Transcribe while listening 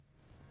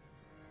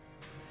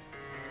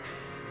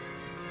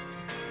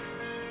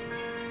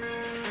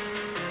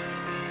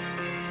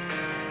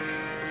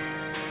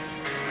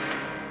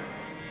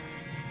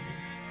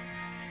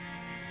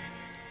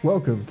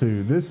Welcome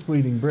to This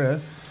Fleeting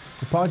Breath,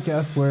 a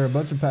podcast where a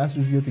bunch of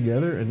pastors get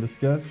together and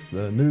discuss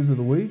the news of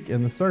the week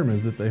and the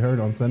sermons that they heard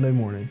on Sunday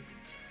morning.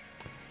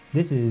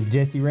 This is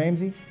Jesse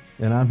Ramsey.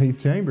 And I'm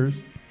Heath Chambers.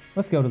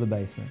 Let's go to the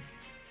basement.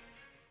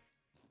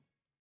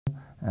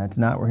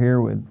 Tonight we're here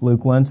with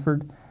Luke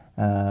Lunsford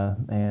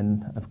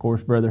and, of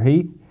course, Brother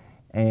Heath.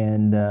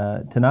 And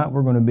tonight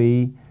we're going to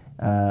be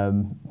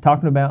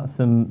talking about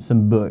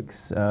some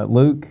books.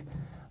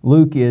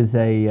 Luke is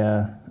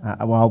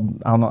well,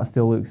 I'll not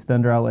steal Luke's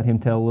thunder. I'll let him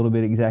tell a little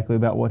bit exactly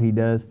about what he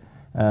does.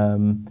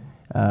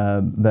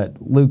 But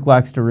Luke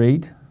likes to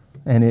read,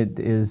 and it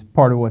is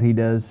part of what he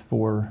does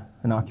for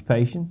an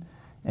occupation.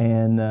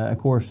 And, of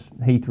course,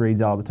 Heath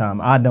reads all the time.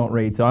 I don't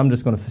read, so I'm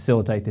just going to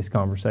facilitate this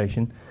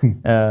conversation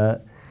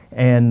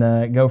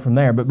and go from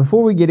there. But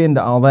before we get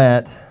into all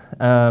that,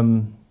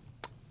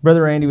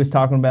 Brother Randy was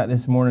talking about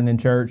this morning in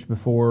church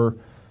before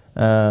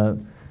Brother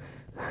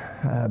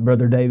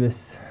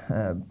Davis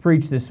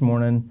preached this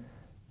morning.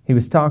 He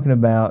was talking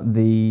about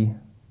the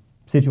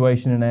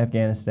situation in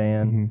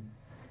Afghanistan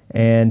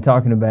and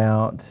talking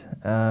about,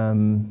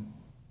 the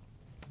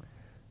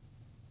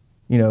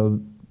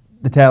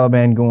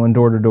Taliban going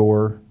door to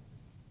door,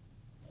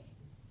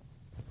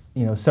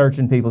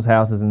 searching people's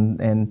houses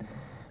and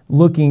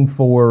looking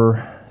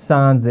for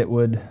signs that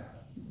would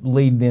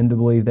lead them to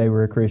believe they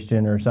were a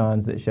Christian or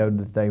signs that showed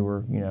that they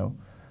were,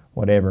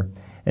 whatever.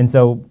 And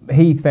so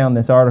he found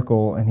this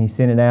article and he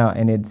sent it out,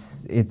 and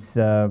it's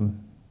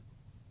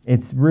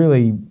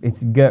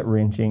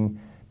gut-wrenching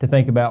to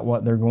think about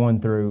what they're going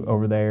through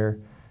over there.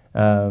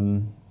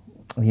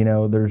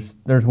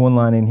 There's one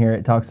line in here.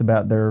 It talks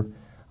about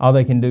all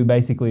they can do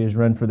basically is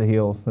run for the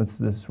hills.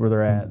 That's where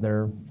they're at.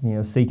 They're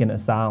seeking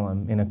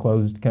asylum in a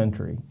closed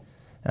country.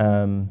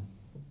 But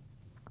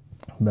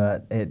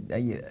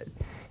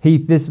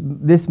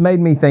this made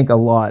me think a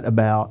lot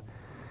about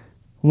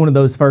one of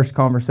those first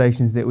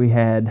conversations that we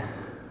had,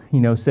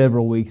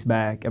 several weeks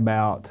back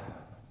about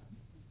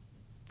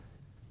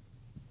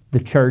the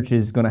church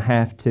is going to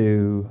have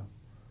to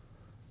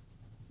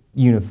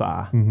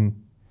unify.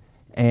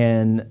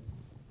 And,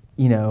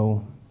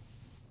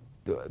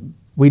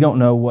 we don't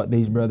know what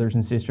these brothers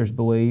and sisters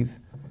believe.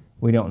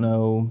 We don't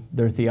know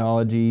their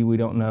theology. We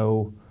don't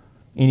know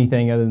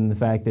anything other than the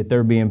fact that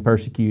they're being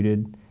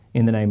persecuted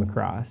in the name of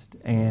Christ.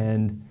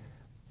 And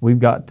we've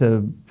got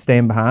to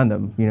stand behind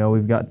them.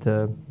 We've got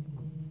to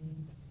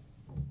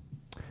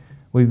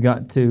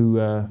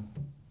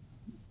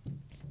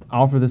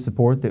offer the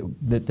support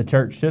that the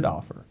church should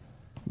offer.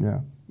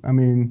 Yeah, I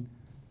mean,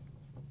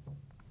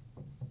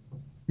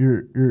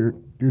 you're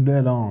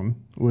dead on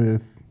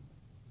with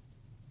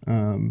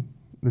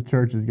the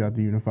church has got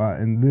to unify,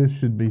 and this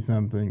should be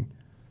something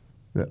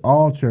that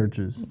all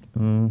churches,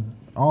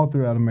 all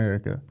throughout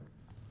America,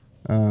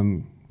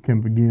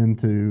 can begin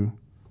to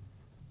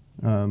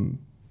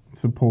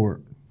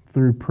support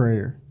through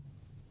prayer,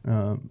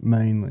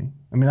 mainly.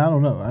 I mean, I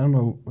don't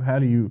know. How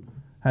do you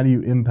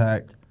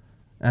impact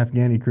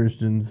Afghani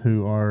Christians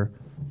who are,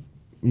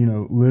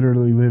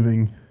 literally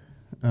living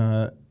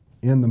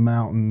in the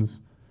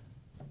mountains,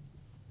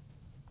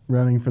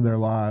 running for their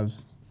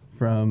lives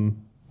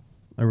from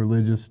a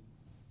religious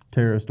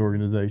terrorist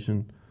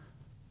organization,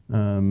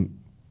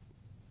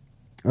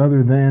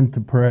 other than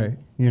to pray?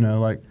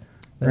 Like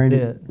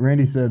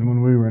Randy said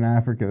when we were in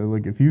Africa,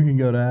 look, if you can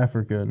go to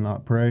Africa and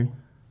not pray,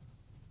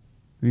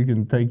 if you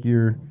can take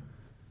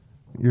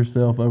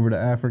yourself over to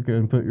Africa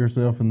and put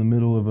yourself in the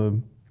middle of a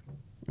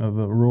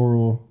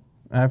rural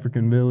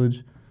African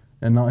village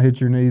and not hit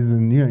your knees,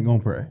 then you ain't gonna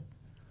pray.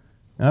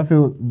 And I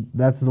feel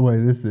that's the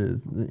way this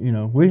is.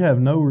 We have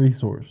no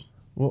resource.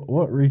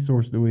 What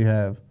resource do we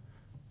have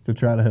to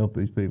try to help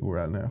these people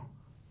right now?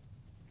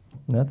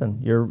 Nothing.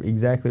 You're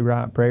exactly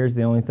right. Prayer is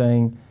the only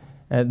thing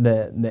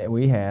that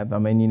we have. I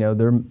mean,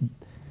 there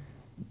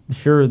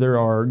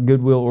are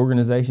goodwill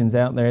organizations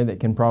out there that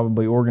can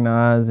probably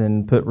organize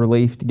and put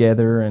relief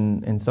together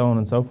and so on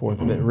and so forth.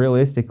 But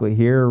realistically,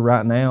 here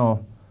right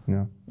now,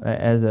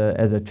 as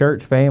a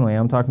church family,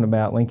 I'm talking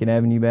about Lincoln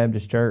Avenue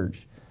Baptist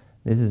Church.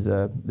 This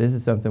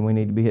is something we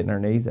need to be hitting our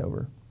knees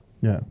over.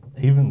 Yeah.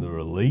 Even the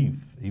relief,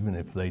 even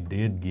if they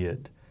did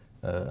get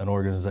an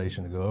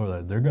organization to go over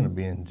there, they're going to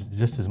be in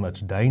just as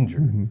much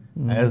danger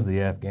as the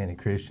Afghani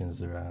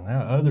Christians are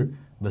now.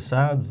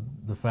 Besides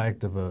the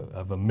fact of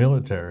a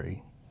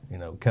military,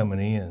 coming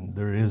in,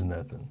 there is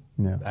nothing.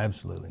 Yeah.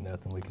 Absolutely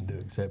nothing we can do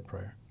except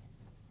prayer.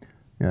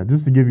 Yeah.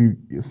 Just to give you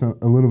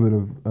a little bit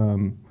of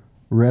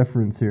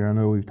reference here, I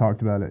know we've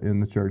talked about it in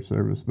the church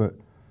service, but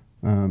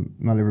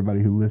not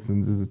everybody who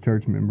listens is a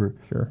church member.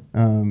 Sure.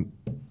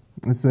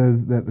 It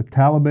says that the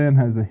Taliban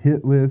has a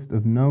hit list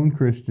of known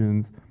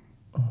Christians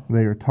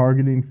they are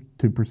targeting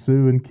to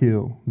pursue and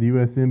kill. The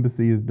U.S.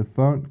 Embassy is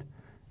defunct,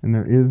 and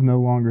there is no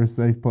longer a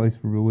safe place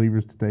for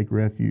believers to take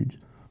refuge.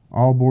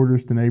 All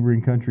borders to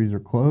neighboring countries are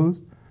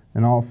closed,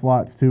 and all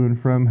flights to and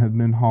from have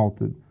been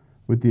halted,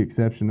 with the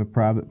exception of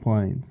private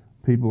planes.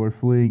 People are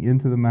fleeing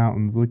into the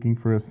mountains looking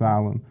for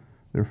asylum.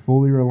 They're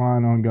fully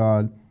relying on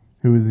God,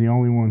 who is the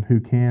only one who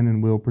can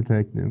and will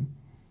protect them.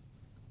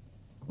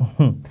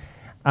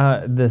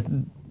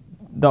 the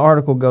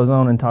article goes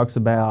on and talks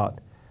about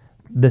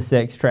the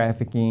sex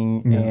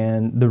trafficking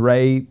and the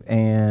rape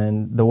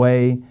and the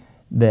way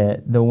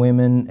that the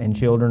women and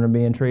children are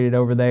being treated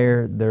over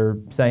there. They're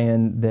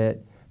saying that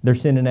they're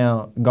sending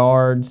out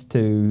guards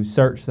to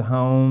search the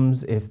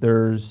homes. If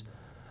there's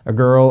a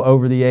girl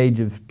over the age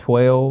of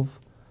 12,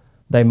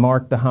 they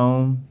mark the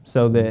home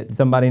so that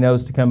somebody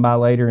knows to come by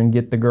later and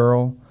get the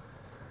girl.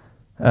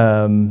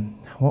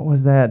 What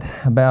was that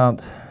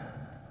about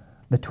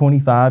the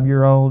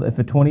 25-year-old? If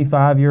a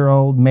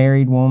 25-year-old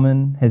married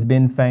woman has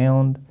been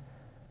found,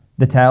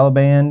 the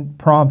Taliban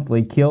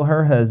promptly kill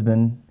her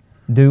husband,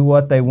 do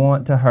what they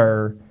want to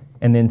her,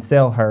 and then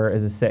sell her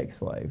as a sex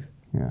slave.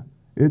 Yeah.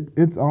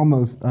 It's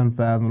almost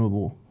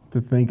unfathomable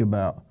to think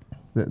about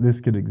that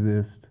this could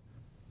exist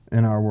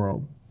in our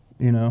world.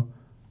 You know,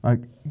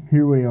 like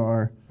here we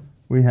are,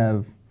 we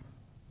have,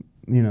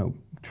 you know,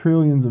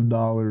 trillions of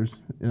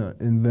dollars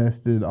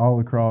invested all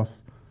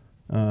across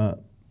the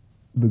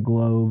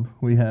globe.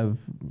 We have,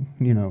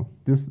 you know,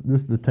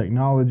 just the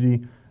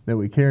technology that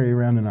we carry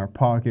around in our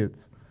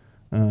pockets,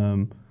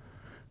 the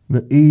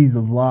ease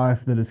of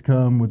life that has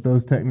come with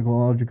those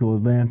technological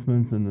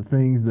advancements and the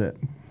things that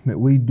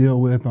we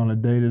deal with on a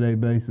day-to-day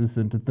basis,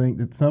 and to think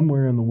that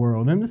somewhere in the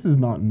world, and this is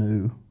not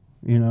new,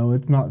 you know,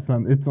 it's not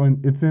it's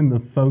in the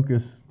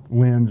focus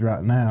lens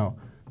right now,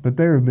 but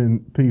there have been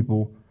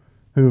people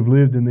who have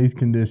lived in these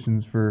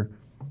conditions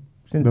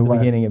since the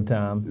beginning of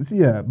time.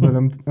 Yeah, but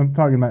I'm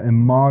talking about in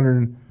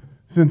modern,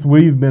 since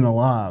we've been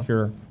alive.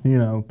 Sure. You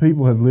know,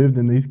 people have lived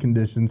in these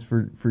conditions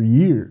for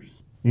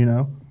years, you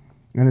know,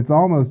 and it's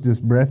almost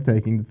just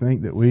breathtaking to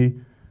think that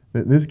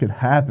this could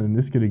happen,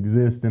 this could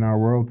exist in our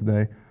world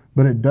today.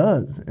 But it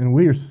does, and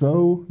we are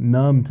so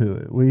numb to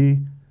it.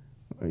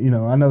 You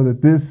know, I know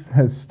that this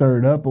has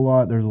stirred up a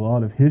lot. There's a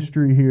lot of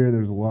history here.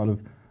 There's a lot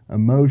of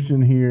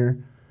emotion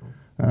here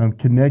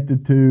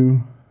connected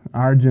to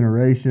our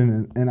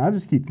generation. And I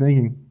just keep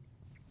thinking,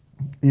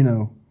 you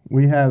know,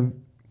 we have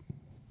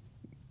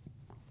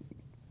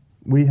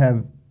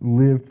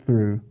lived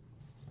through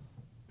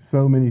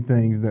so many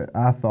things that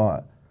I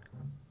thought,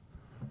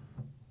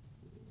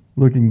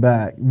 looking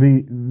back,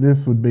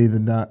 this would be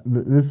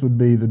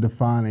the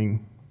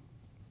defining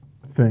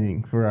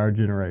thing for our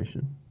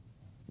generation.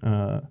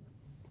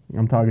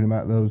 I'm talking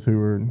about those who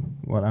were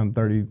I'm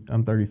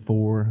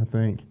 34, I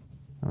think.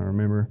 I don't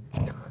remember.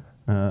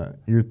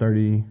 You're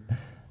 30.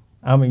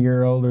 I'm a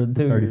year older than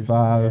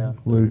 35. Yeah.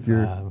 Luke, 35.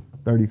 You're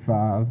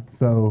 35.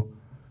 So,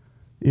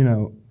 you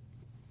know,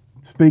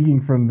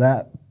 speaking from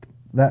that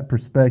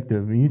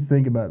perspective, and you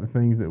think about the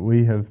things that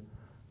we have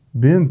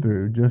been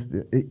through,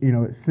 you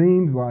know, it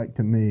seems like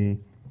to me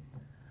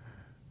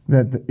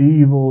that the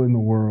evil in the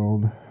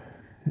world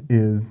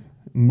is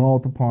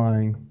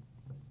multiplying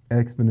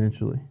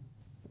exponentially,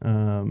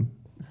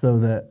 so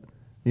that,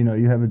 you know,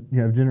 you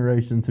have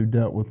generations who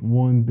dealt with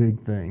one big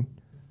thing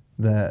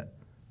that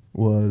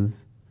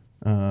was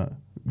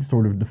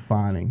sort of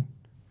defining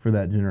for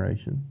that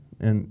generation,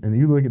 and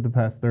you look at the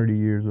past 30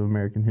 years of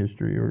American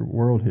history or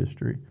world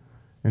history,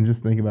 and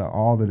just think about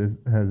all that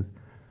has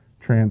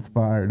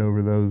transpired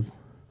over those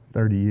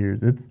 30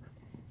 years.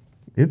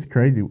 It's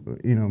crazy.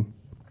 You know,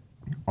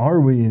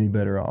 are we any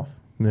better off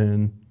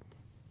than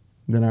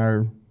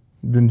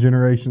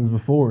generations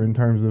before in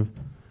terms of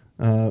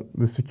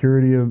the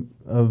security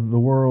of the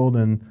world,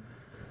 and,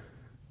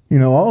 you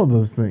know, all of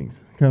those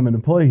things come into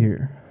play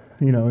here.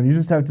 You know, and you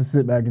just have to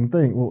sit back and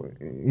think, well,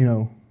 you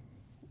know,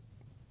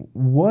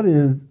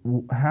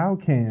 how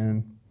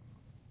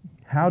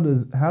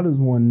does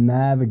one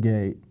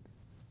navigate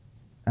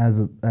as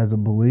a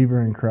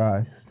believer in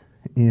Christ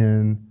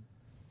in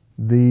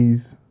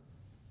these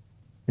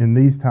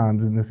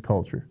times, in this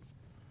culture?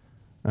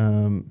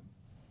 And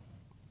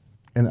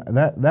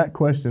that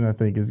question, I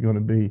think, is going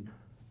to be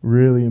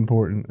really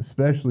important,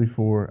 especially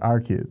for our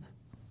kids,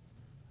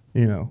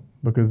 you know,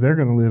 because they're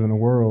going to live in a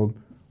world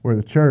where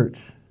the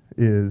church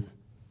is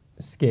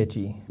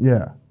sketchy.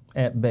 Yeah.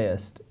 At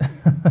best.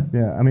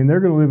 Yeah. I mean, they're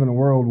going to live in a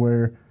world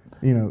where,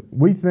 you know,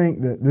 we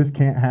think that this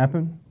can't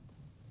happen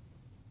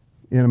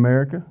in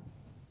America.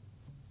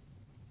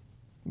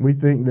 We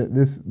think that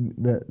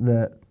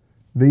that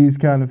these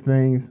kind of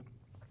things,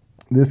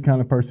 this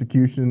kind of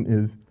persecution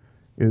is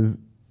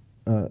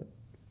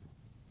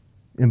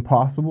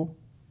impossible.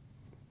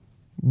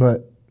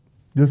 But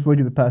just look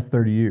at the past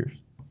 30 years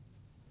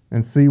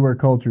and see where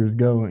culture is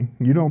going.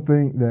 You don't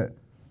think that,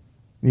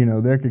 you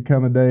know, there could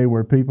come a day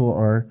where people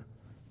are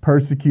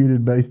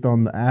persecuted based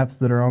on the apps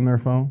that are on their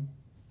phone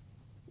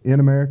in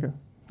America?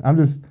 I'm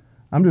just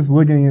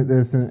looking at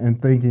this and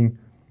thinking,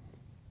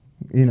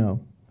 you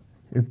know,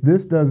 if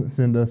this doesn't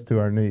send us to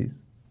our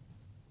knees,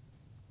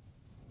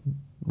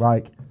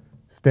 like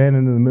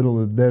standing in the middle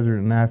of the desert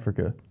in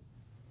Africa,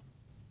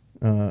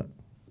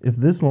 if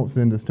this won't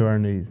send us to our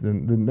knees,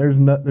 then there's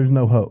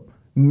no hope.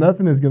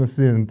 Nothing is going to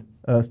send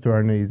us to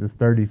our knees as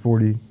 30,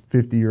 40,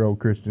 50-year-old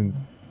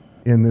Christians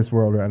in this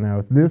world right now.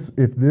 If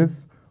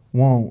this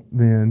won't,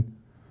 then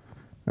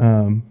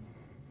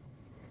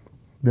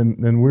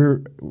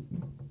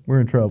we're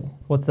in trouble.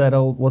 What's that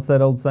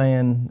old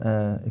saying?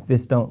 If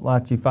this don't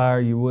light you fire,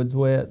 your wood's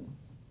wet.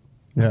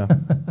 Yeah,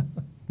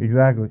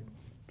 exactly.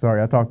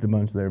 Sorry, I talked a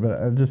bunch there, but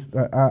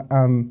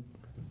I'm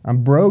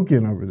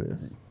broken over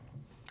this.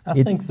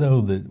 I think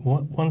though that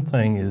one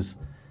thing is,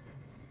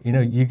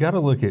 you got to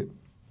look at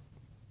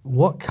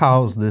what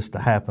caused this to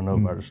happen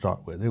over there to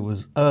start with. It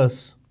was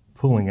us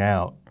pulling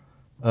out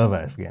of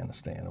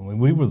Afghanistan. I mean,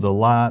 we were the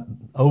light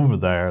over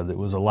there that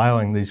was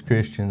allowing these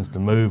Christians to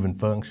move and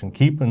function,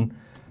 keeping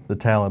the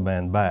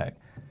Taliban back.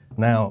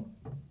 Now,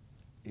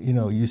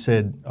 you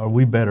said, are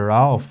we better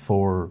off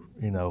for,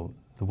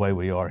 the way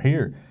we are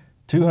here?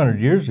 200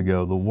 years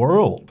ago, the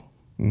world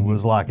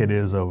was like it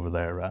is over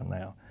there right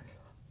now.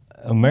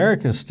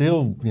 America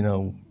still,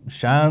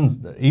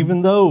 shines,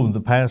 even though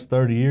the past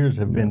 30 years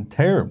have been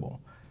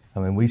terrible. I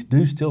mean, we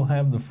do still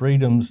have the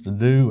freedoms to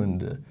do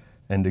and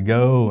to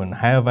go and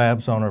have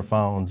apps on our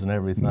phones and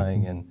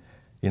everything. And,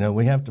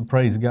 we have to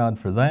praise God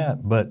for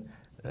that. But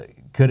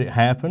could it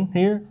happen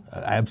here?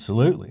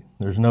 Absolutely.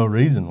 There's no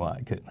reason why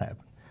it couldn't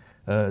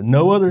happen.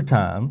 No other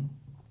time,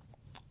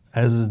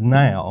 as of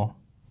now,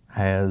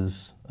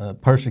 has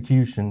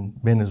persecution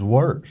been as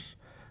worse.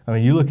 I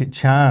mean, you look at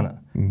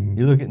China,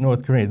 you look at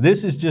North Korea.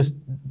 This is just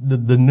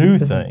the new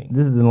thing.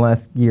 This is in the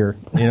last year.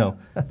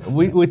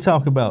 We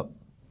talk about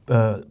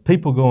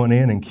people going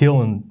in and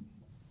killing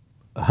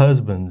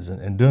husbands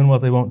and doing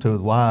what they want to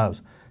with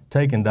wives,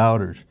 taking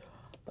daughters.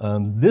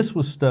 This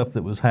was stuff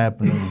that was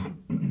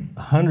happening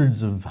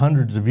hundreds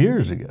of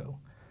years ago.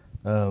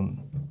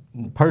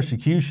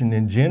 Persecution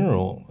in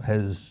general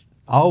has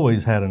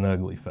always had an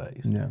ugly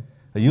face. Yeah.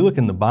 You look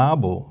in the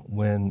Bible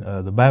when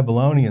the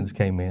Babylonians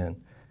came in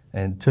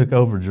and took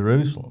over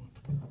Jerusalem.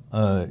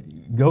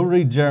 Go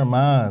read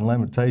Jeremiah and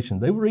Lamentation.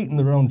 They were eating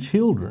their own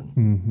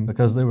children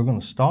because they were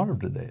going to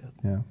starve to death.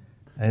 Yeah.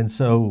 And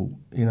so,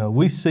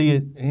 we see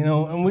it,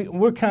 and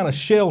we're kind of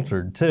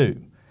sheltered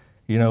too.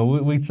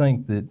 We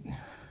think that,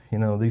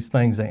 these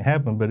things ain't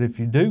happen. But if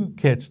you do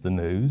catch the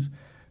news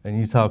and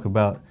you talk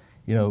about,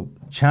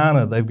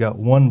 China, they've got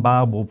one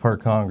Bible per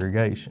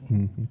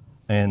congregation.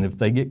 And if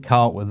they get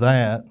caught with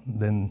that,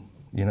 then,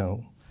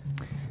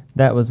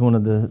 That was one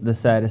of the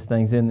saddest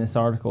things in this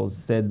article. It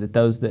said that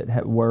those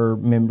that were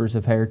members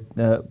of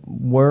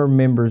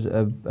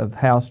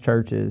house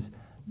churches,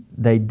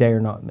 they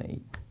dare not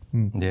meet.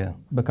 Yeah,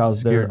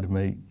 because scared to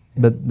meet.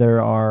 But there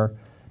are,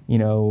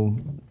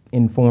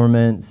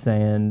 informants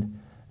and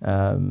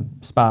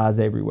spies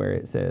everywhere.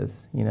 It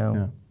says,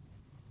 Yeah.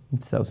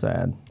 It's so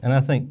sad. And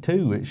I think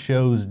too, it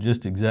shows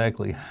just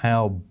exactly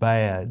how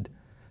bad.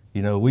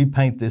 We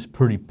paint this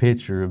pretty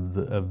picture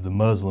of the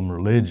Muslim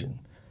religion,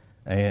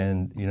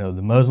 and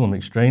the Muslim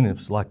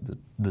extremists like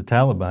the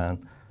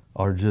Taliban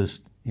are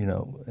just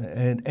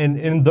and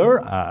in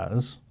their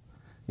eyes.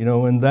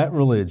 In that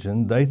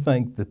religion, they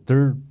think that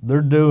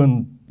they're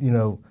doing,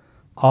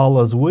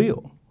 Allah's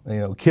will.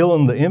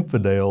 Killing the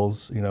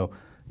infidels.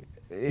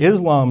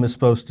 Islam is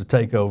supposed to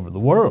take over the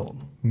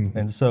world,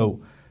 and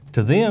so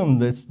to them,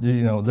 that's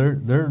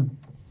they're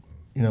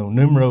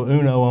numero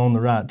uno on the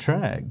right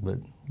track. But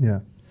yeah,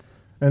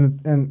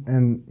 and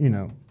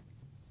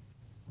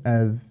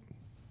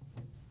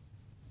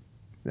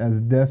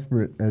as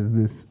desperate as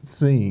this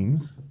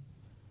seems,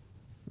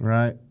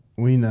 right?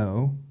 We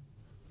know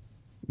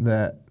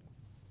that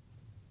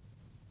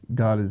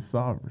God is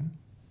sovereign,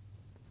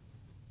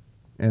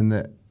 and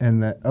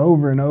that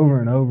over and over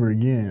and over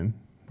again,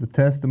 the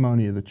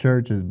testimony of the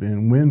church has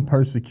been when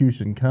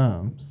persecution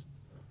comes,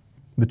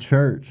 the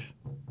church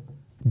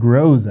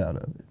grows out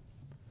of it.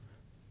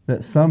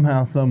 That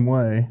somehow, some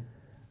way,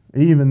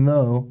 even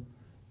though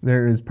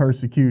there is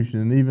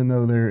persecution, even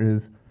though there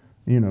is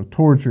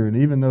torture, and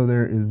even though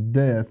there is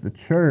death, the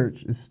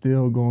church is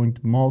still going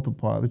to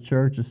multiply. The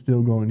church is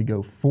still going to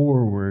go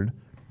forward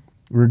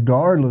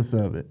regardless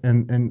of it.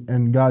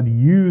 And God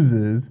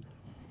uses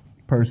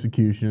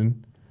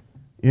persecution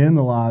in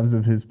the lives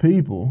of his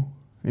people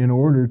in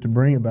order to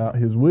bring about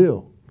his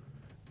will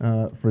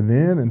for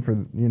them and for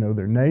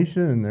their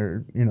nation and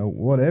their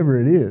whatever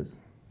it is.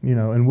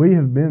 And we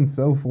have been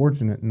so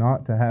fortunate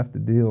not to have to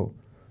deal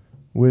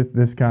with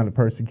this kind of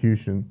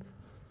persecution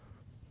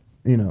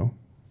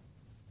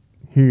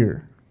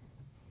here.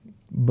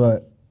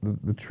 But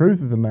the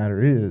truth of the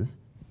matter is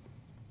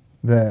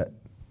that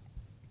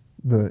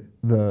the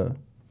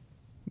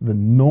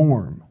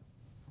norm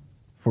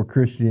for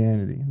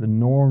Christianity, the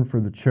norm for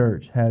the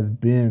church has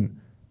been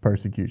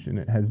persecution.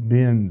 It has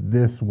been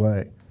this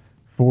way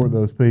for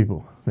those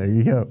people. There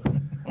you go.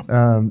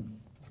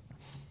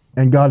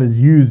 And God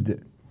has used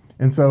it.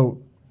 And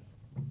so,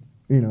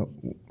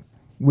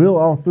 we'll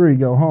all three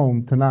go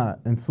home tonight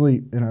and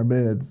sleep in our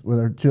beds with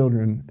our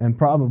children and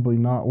probably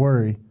not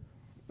worry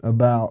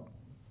about,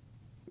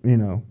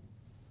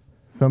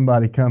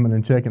 somebody coming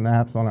and checking the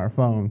apps on our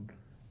phone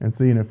and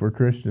seeing if we're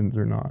Christians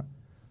or not.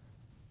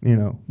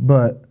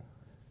 But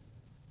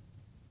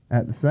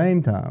at the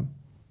same time,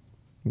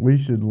 we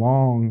should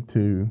long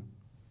to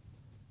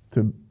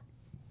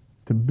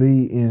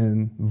be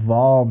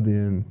involved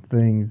in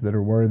things that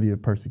are worthy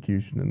of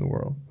persecution in the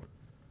world.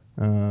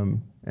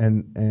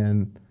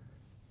 and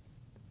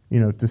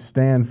to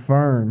stand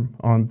firm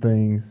on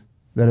things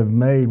that have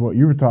made what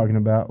you were talking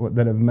about,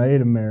 that have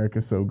made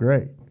America so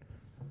great.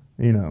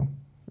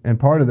 And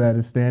part of that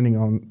is standing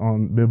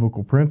on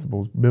biblical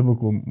principles,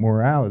 biblical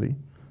morality.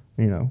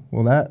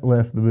 Well, that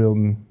left the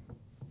building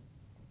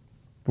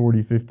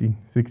 40, 50,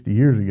 60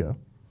 years ago.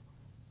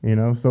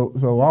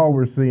 So all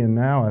we're seeing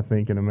now, I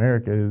think, in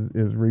America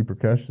is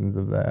repercussions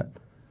of that.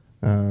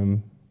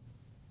 And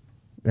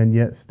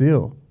yet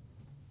still,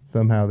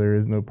 somehow there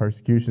is no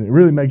persecution. It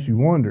really makes you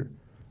wonder,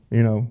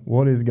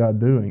 what is God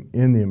doing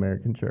in the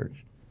American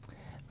church?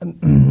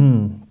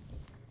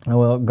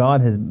 Well,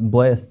 God has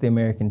blessed the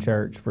American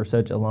church for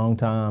such a long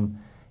time.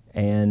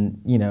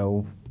 And,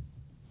 of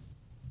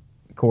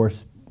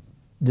course,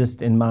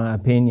 just in my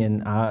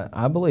opinion,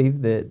 I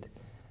believe that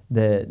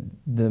the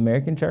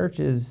American church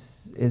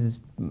is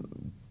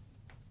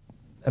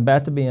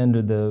about to be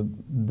under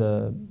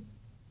the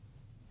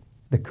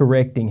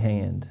correcting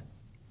hand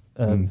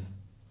of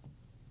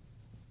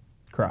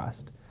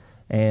Christ.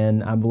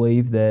 And I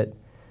believe that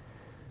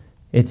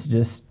it's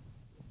just,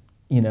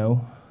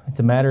 it's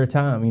a matter of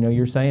time.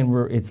 You're saying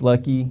we're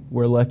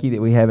lucky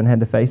that we haven't had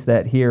to face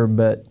that here,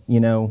 but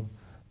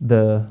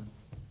the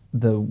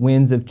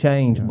winds of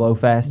change blow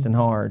fast and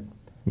hard.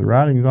 The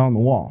writing's on the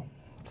wall.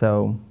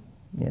 So,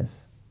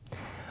 yes.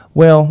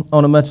 Well,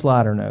 on a much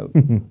lighter note,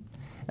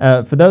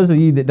 for those of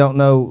you that don't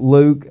know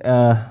Luke,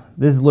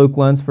 this is Luke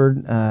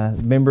Lunsford,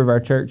 member of our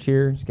church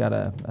here. He's got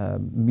a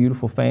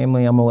beautiful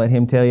family. I'm going to let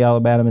him tell you all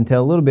about him and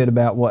tell a little bit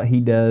about what he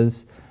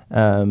does.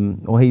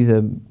 Well, he's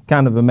a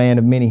kind of a man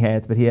of many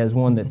hats, but he has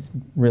one that's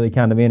really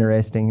kind of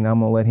interesting, and I'm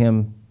going to let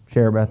him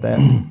share about that.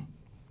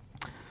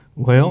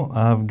 Well,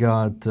 I've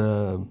got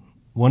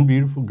one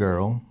beautiful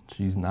girl.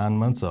 She's 9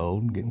 months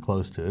old, getting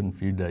close to it in a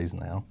few days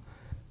now.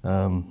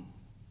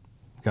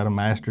 Got a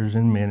master's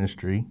in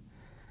ministry,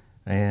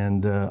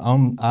 and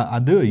I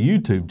do a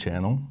YouTube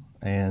channel,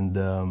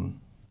 and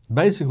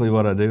basically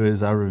what I do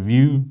is I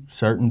review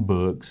certain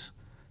books,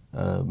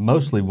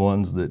 mostly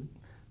ones that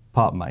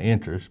pop my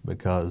interest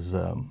because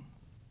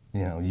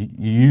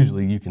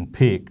you can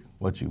pick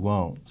what you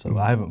want. So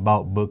I haven't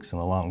bought books in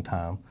a long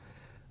time,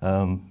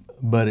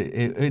 but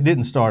it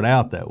didn't start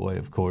out that way.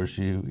 Of course,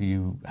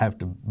 you have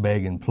to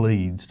beg and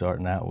plead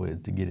starting out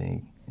with to get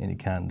any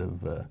kind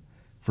of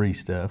free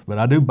stuff. But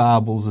I do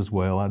Bibles as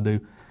well. I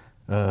do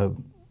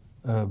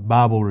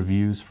Bible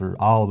reviews for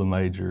all the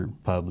major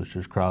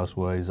publishers: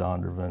 Crossway,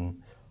 Zondervan,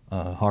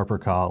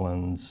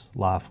 HarperCollins,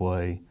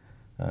 Lifeway.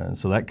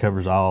 So that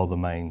covers all the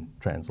main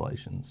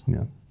translations.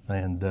 Yeah.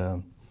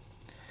 And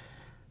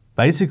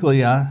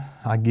basically,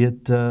 I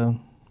get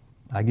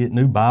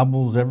new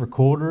Bibles every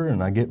quarter,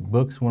 and I get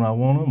books when I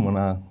want them, when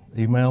I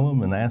email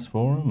them and ask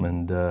for them.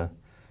 And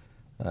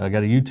I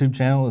got a YouTube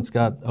channel that's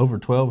got over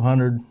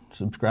 1,200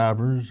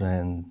 subscribers,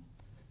 and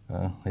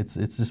it's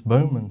just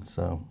booming.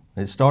 So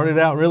it started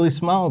out really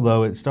small,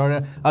 though.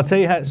 I'll tell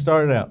you how it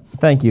started out.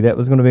 Thank you. That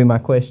was going to be my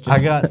question.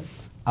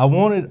 I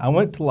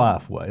went to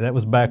Lifeway. That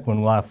was back when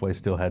Lifeway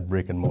still had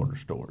brick and mortar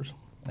stores.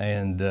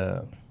 And,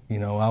 I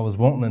was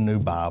wanting a new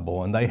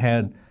Bible. And they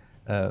had,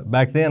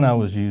 back then I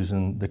was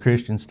using the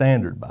Christian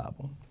Standard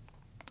Bible.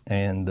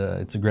 And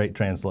it's a great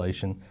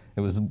translation.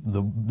 It was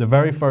the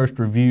very first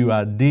review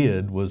I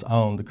did was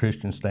on the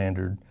Christian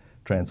Standard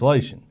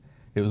translation.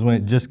 It was when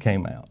it just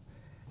came out.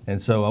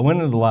 And so I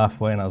went into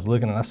Lifeway and I was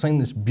looking, and I seen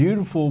this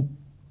beautiful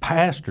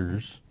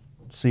pastor's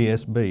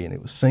CSB, and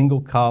it was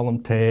single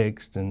column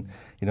text, and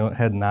it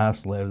had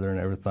nice leather and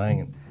everything,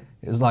 and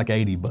it was like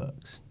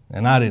 $80,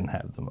 and I didn't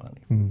have the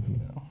money.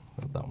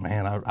 I thought,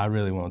 man, I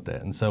really want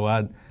that. And so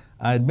I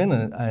had been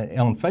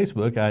on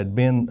Facebook. I had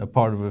been a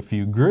part of a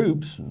few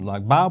groups,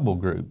 like Bible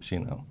groups,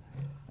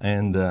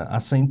 and I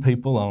seen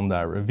people on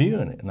there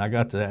reviewing it, and I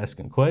got to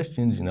asking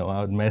questions.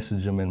 I would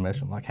message them and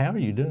message them like, "How are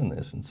you doing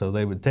this?" And so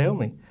they would tell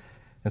me.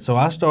 And so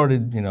I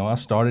started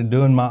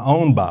doing my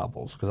own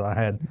Bibles, because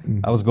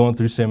I was going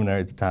through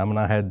seminary at the time, and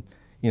I had,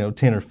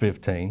 10 or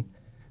 15.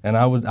 And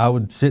I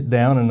would sit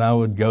down and I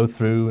would go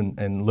through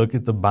and look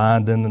at the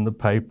binding and the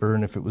paper,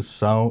 and if it was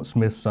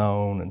Smith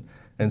sewn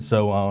and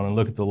so on, and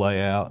look at the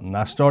layout. And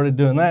I started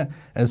doing that.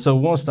 And so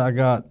once I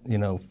got,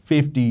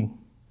 50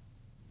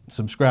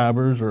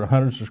 subscribers or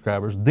 100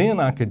 subscribers, then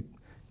I could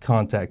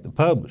contact the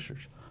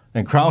publishers.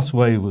 And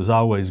Crossway was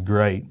always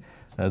great.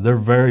 They're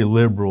very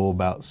liberal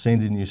about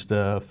sending you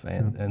stuff,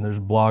 and there's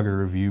blogger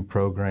review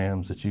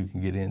programs that you can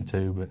get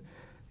into. But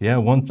yeah,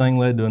 one thing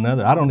led to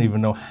another. I don't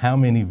even know how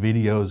many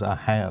videos I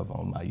have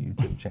on my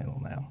YouTube channel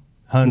now.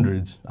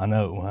 Hundreds, I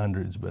know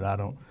hundreds, but I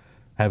don't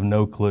have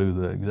no clue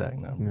the exact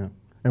number. Yeah.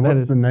 And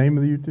what's the name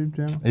of the YouTube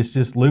channel? It's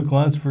just Luke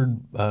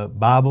Lunsford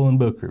Bible and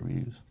Book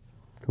Reviews.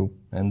 Cool.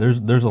 And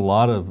there's a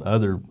lot of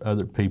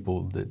other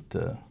people that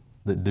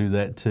do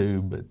that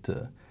too. But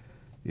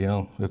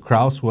the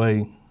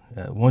Crossway.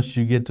 Once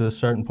you get to a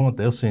certain point,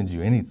 they'll send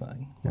you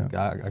anything. Yeah.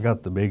 Like I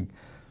got the big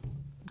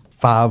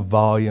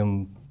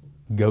 5-volume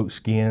goat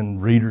skin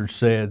reader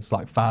set. It's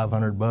like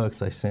 $500.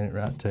 They sent it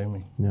right to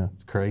me. Yeah,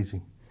 it's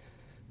crazy,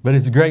 but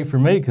it's great for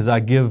me because I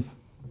give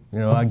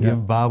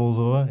Bibles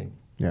away.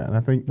 Yeah, and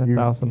I think That's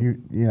awesome.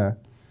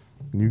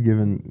 You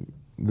given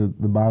the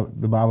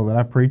Bible that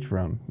I preach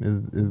from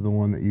is the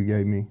one that you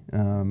gave me.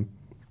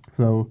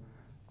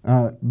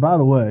 By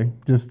the way,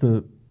 just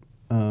to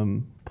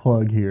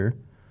plug here,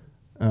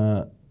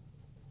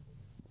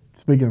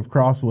 speaking of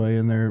Crossway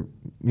and they're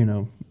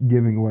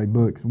giving away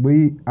books,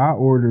 I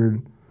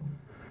ordered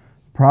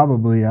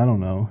probably, I don't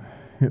know,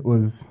 it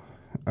was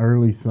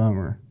early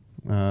summer.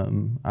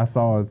 I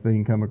saw a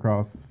thing come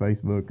across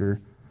Facebook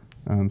or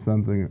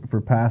something for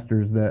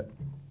pastors that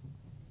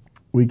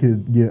we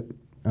could get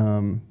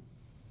a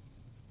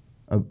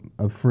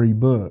free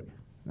book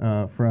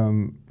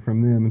from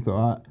them, and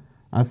so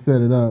I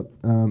set it up,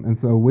 and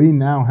so we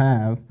now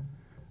have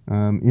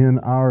in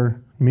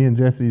me and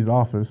Jesse's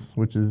office,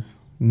 which is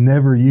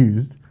never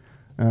used,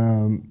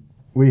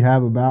 we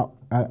have about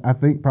I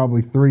think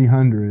probably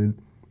 300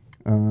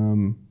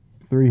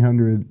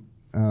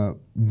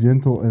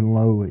 Gentle and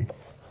Lowly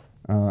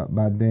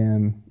by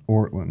Dan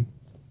Ortlund.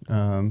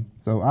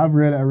 So I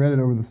read it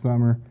over the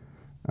summer.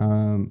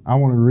 I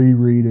want to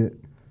reread it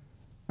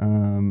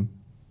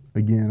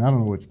again. I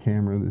don't know which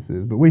camera this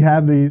is, but we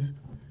have these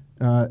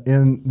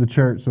in the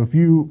church. So if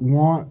you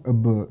want a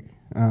book,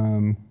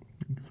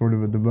 sort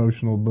of a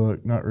devotional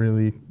book, not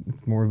really,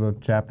 it's more of a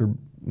chapter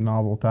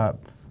novel type,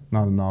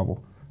 not a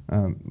novel,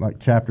 like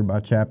chapter by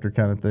chapter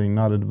kind of thing,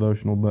 not a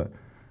devotional, but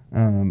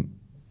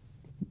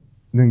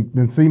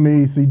then see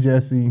me, see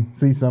Jesse,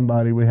 see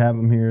somebody. We have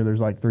them here. There's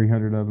like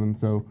 300 of them,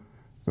 so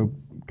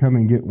come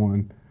and get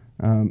one.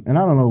 And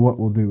I don't know what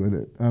we'll do with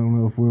it. I don't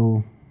know if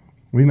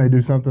we may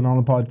do something on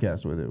the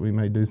podcast with it. We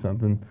may do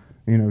something,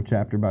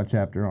 chapter by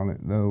chapter on it,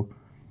 though.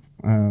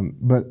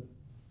 But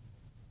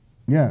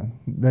yeah,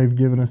 they've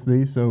given us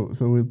these, so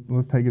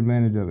let's take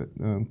advantage of it.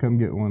 Come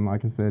get one.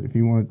 Like I said, if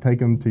you want to take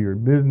them to your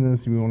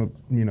business, you want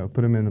to,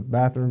 put them in a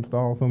bathroom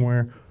stall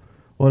somewhere,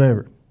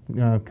 whatever,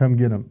 come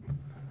get them.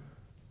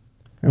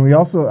 And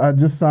I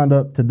just signed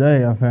up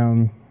today. I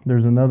found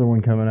there's another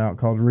one coming out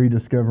called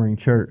Rediscovering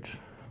Church.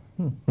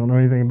 Don't know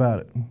anything about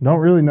it. Don't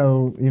really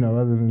know,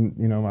 other than,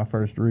 my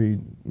first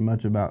read,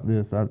 much about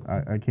this.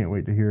 I can't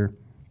wait to hear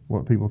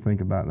what people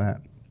think about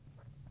that.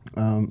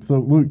 So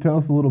Luke, tell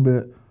us a little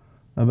bit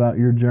about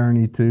your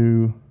journey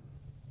to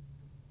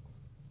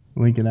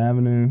Lincoln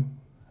Avenue.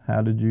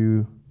 How did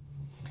you,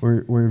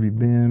 where have you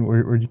been?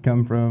 Where'd you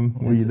come from?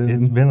 What are you doing?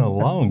 It's been a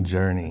long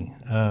journey.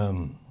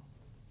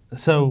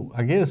 So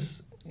I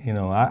guess,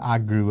 I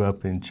grew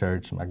up in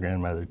church. My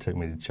grandmother took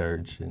me to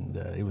church, and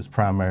it was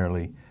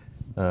primarily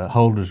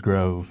Holders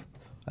Grove,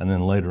 and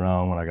then later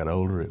on when I got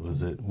older, it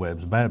was at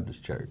Webb's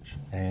Baptist Church.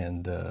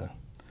 And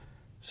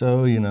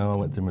so, I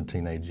went through my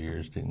teenage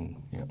years,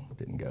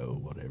 didn't go,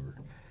 whatever.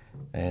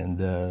 And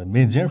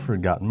me and Jennifer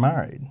had gotten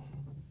married,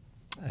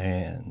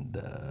 and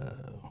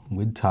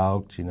we'd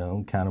talked,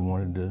 kind of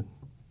wanted to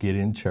get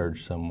in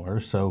church somewhere.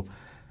 So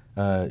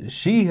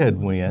she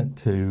had went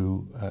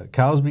to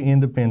Cosby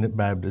Independent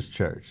Baptist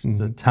Church.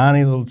 It's a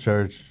tiny little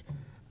church.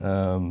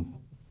 That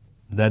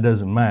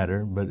doesn't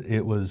matter, but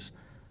it was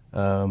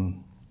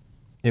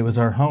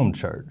our home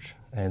church.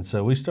 And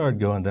so we started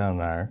going down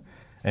there,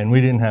 and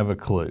we didn't have a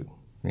clue.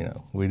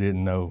 We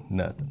didn't know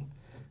nothing.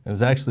 It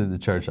was actually the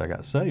church I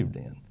got saved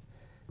in.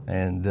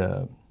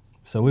 And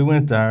so we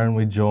went there, and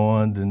we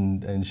joined,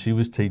 and she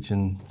was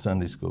teaching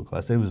Sunday school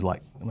class. It was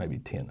like maybe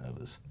 10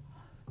 of us.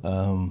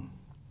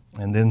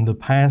 And then the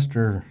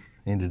pastor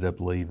ended up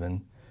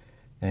leaving,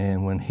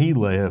 and when he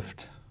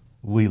left,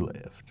 we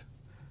left.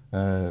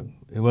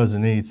 It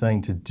wasn't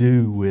anything to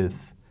do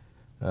with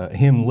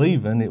him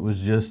leaving. It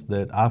was just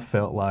that I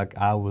felt like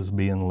I was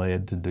being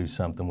led to do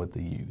something with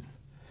the youth.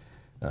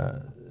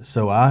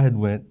 So I had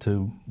went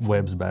to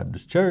Webb's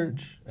Baptist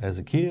Church as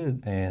a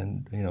kid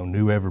and,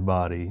 knew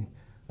everybody.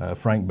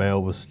 Frank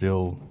Bell was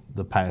still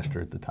the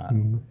pastor at the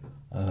time.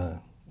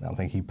 I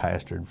think he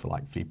pastored for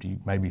like 50,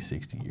 maybe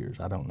 60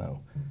 years. I don't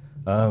know.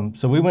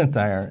 So we went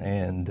there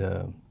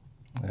and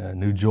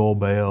knew Joel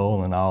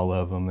Bell and all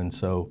of them. And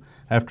so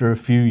after a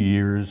few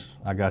years,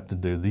 I got to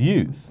do the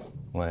youth.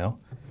 Well,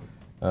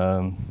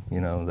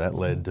 that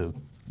led to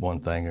one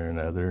thing or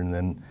another. And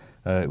then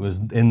it was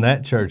in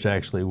that church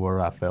actually where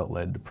I felt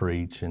led to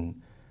preach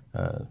and,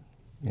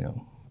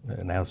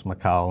 announced my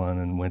calling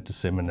and went to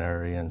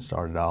seminary and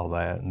started all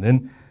that. And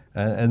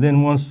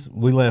then once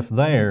we left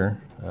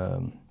there,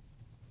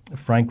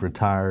 Frank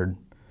retired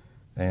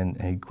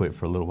and he quit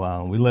for a little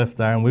while. And we left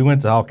there and we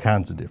went to all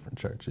kinds of different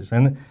churches.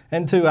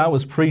 And too, I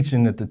was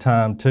preaching at the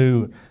time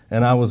too,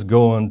 and I was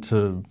going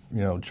to,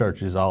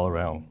 churches all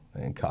around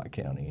in Cott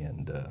County.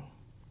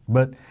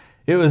 But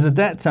it was at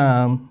that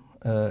time,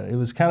 it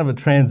was kind of a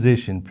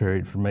transition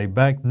period for me.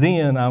 Back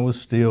then, I was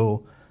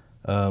still,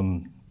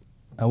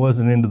 I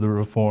wasn't into the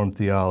Reformed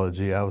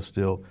theology. I was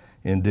still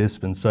in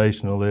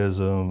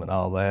dispensationalism and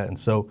all that. And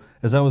so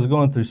as I was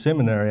going through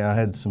seminary, I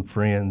had some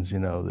friends,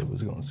 that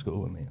was going to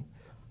school with me.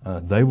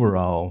 They were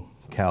all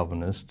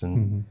Calvinist,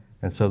 and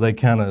so they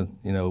kind of,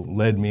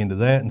 led me into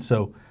that. And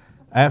so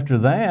after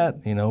that,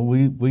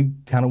 we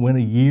kind of went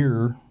a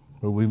year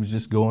where we was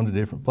just going to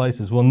different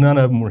places. Well, none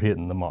of them were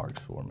hitting the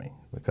marks for me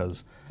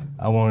because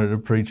I wanted a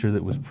preacher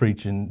that was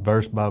preaching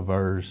verse by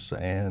verse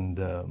and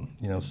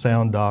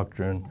sound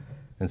doctrine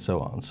and so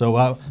on.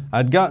 So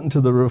I'd gotten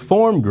to the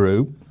Reform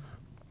group,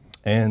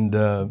 and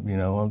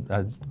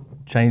I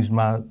changed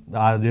my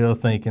idea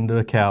of thinking to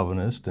a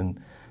Calvinist and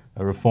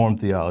a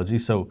Reformed theology.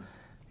 So,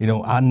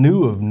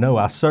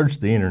 I searched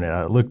the internet,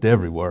 I looked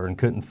everywhere and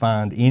couldn't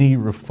find any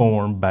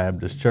Reformed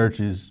Baptist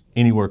churches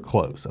anywhere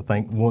close. I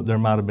think there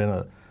might have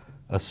been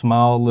a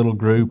small little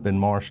group in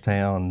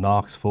Marshtown,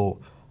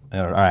 Knoxville,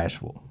 or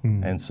Asheville.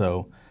 And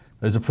so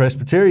there's a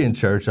Presbyterian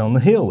church on the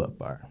hill up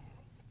there.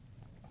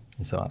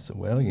 And so I said,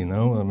 well,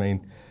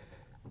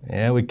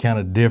 we kind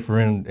of differ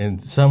in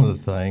some of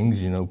the things,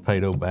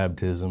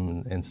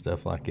 paedo-baptism and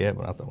stuff like that.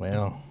 But I thought,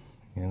 well,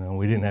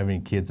 we didn't have any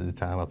kids at the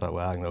time. I thought,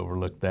 well, I can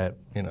overlook that,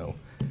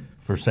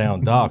 for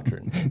sound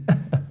doctrine.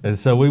 And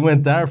so we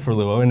went there for a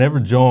little while. We never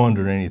joined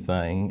or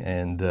anything,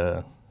 and,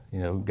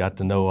 got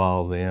to know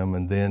all of them.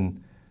 And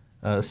then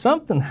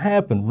something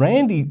happened.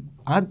 Randy,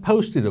 I'd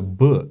posted a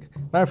book.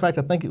 Matter of fact,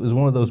 I think it was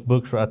one of those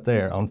books right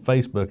there on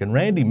Facebook. And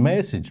Randy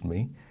messaged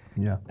me.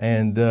 Yeah.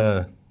 And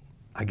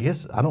I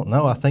guess, I don't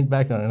know, I think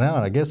back on it now,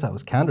 and I guess I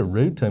was kind of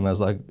rude to him. I was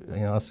like,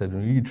 I said, are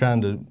you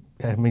trying to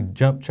have me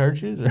jump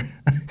churches? Or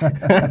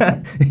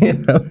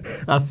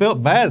I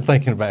felt bad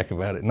thinking back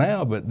about it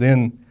now, but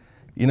then,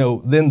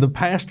 then the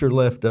pastor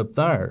left up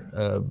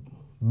there,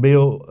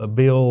 Bill,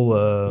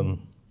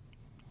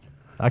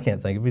 I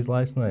can't think of his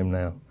last name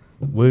now.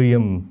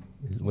 William,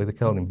 they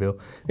called him Bill.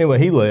 Anyway,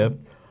 he left.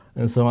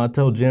 And so I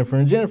told Jennifer,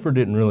 and Jennifer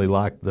didn't really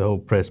like the whole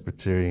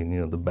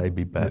Presbyterian, the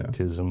baby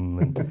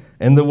baptism,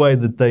 and the way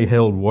that they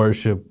held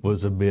worship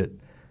was a bit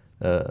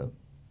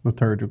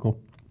liturgical.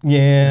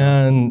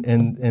 Yeah,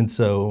 and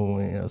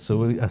so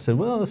I said,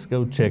 well, let's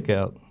go check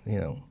out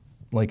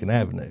Lincoln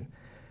Avenue.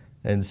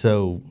 And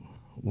so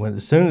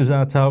as soon as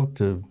I talked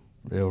to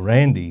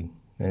Randy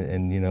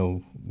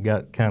and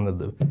got kind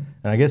of and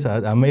I guess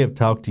I may have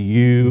talked to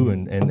you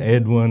and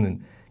Edwin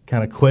and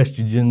kind of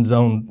questions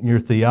on your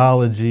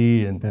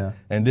theology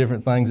and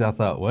different things, I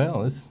thought,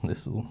 well,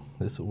 this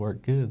will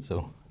work good.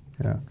 So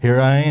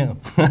here I am.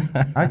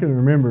 I can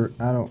remember.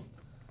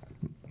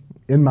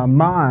 In my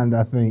mind,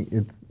 I think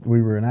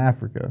we were in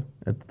Africa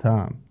at the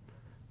time,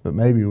 but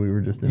maybe we were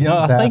just in.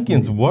 I think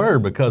it's were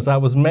because I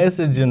was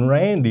messaging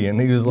Randy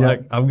and he was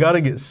like, "I've got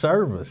to get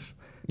service."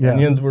 Yeah. And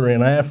yins were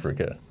in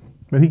Africa.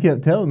 But he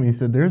kept telling me, he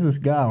said, "There's this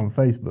guy on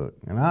Facebook,"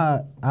 and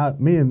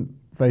me and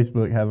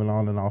Facebook have an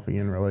on and off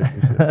again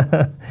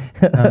relationship.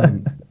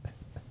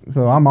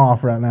 So I'm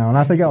off right now, and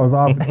I think I was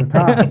off at the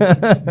time.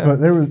 But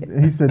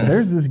he said,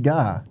 there's this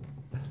guy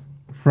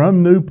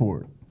from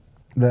Newport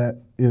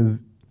that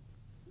is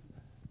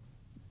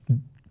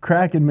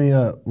cracking me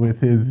up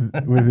with his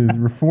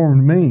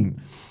Reformed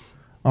memes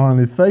on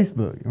his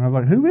Facebook. And I was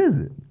like, who is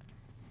it?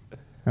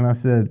 And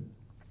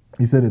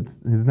he said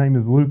his name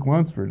is Luke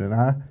Lunsford, and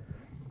I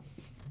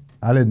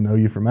didn't know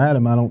you from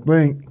Adam, I don't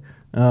think.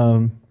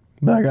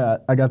 But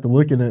I got to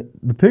looking at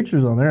the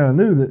pictures on there. I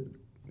knew that,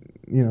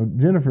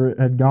 Jennifer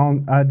I'd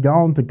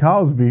gone to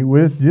Cosby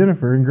with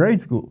Jennifer in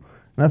grade school.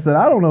 And I said,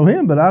 I don't know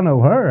him, but I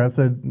know her. I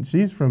said,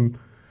 she's from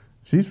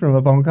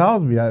up on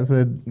Cosby. I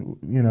said,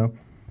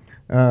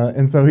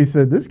 and so he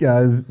said, this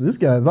guy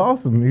is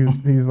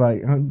awesome. He's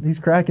like, he's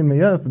cracking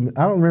me up. And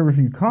I don't remember if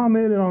you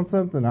commented on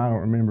something. I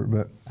don't remember,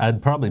 but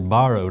I'd probably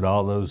borrowed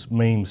all those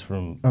memes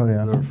from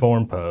the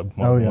Reform Pub,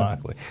 more than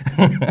likely.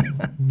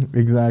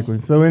 Exactly.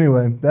 So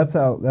anyway,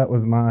 that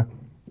was my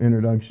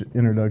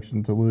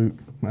introduction to Luke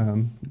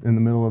in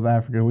the middle of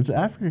Africa, which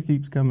Africa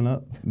keeps coming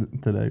up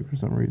today for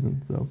some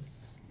reason. So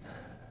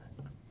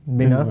it'd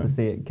be nice to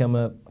see it come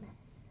up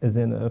as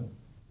in a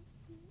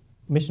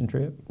mission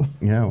trip.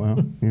 Yeah,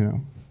 well,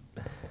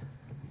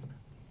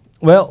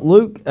 Well,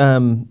 Luke,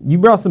 you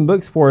brought some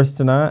books for us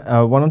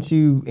tonight. Why don't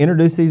you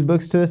introduce these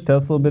books to us? Tell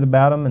us a little bit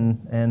about them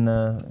and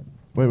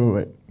Wait.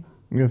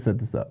 I'm going to set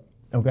this up.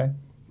 Okay.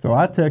 So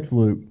I text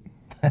Luke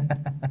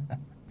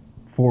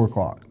 4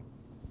 o'clock,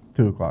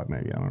 2 o'clock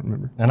maybe, I don't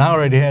remember. And I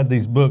already had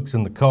these books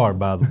in the car,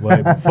 by the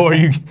way, before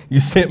you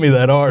sent me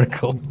that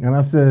article. And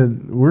I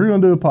said, we're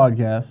going to do a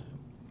podcast,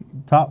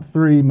 top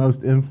 3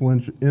 most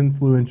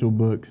influential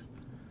books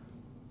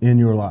in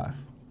your life.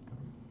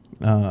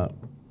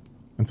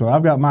 And so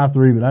I've got my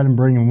 3, but I didn't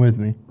bring them with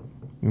me.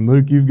 And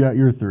Luke, you've got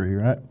your 3,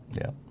 right?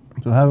 Yeah.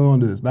 So how do we want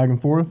to do this? Back and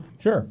forth?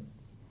 Sure.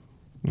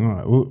 All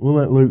right, we'll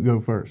let Luke go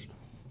first.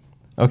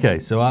 Okay,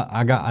 so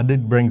I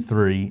did bring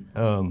 3.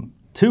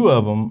 2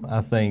 of them,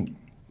 I think.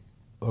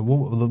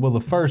 Well,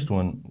 the first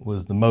one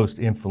was the most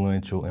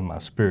influential in my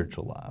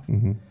spiritual life,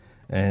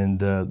 and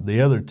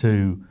the other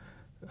 2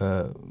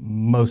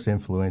 most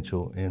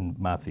influential in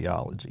my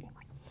theology.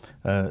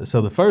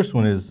 So the first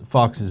one is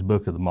Fox's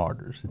Book of the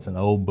Martyrs. It's an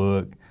old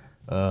book.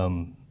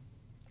 I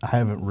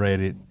haven't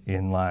read it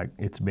in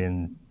it's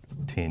been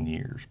 10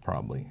 years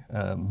probably.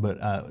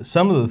 But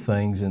some of the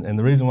things, and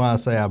the reason why I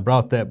say I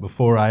brought that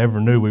before I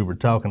ever knew we were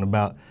talking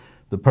about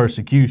the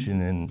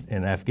persecution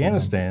in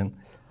Afghanistan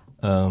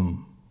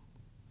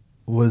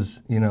was,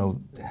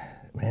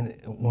 man,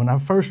 when I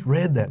first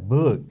read that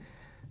book,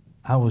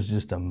 I was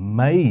just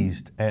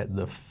amazed at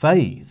the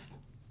faith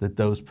that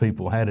those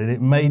people had. And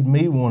it made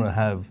me want to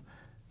have,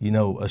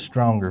 a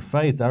stronger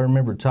faith. I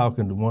remember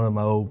talking to one of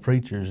my old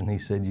preachers, and he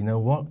said, you know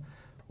what?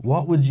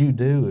 What would you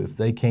do if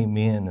they came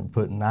in and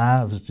put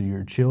knives to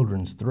your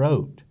children's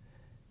throat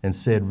and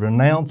said,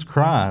 renounce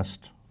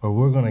Christ or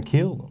we're going to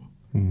kill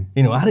them?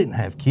 Mm-hmm. I didn't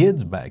have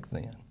kids back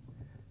then.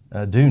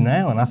 I do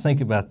now, and I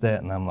think about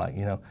that, and I'm like,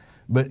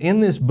 But in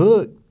this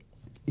book,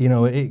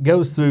 it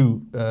goes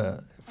through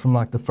from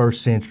like the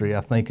 1st century,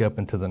 I think, up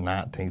into the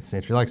 19th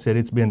century. Like I said,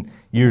 it's been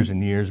years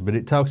and years, but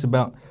it talks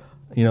about,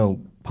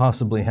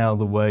 possibly how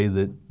the way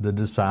that the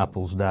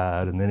disciples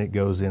died, and then it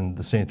goes in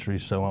the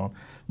centuries, so on.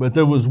 But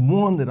there was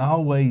one that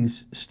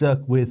always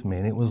stuck with me,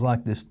 and it was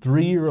like this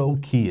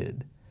 3-year-old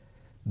kid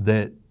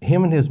that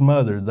him and his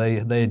mother, they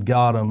had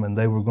got him, and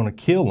they were going to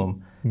kill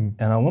him,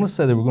 and I want to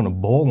say they were going to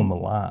boil him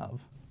alive.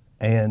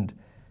 And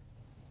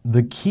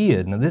the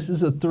kid, now this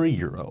is a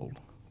 3-year-old,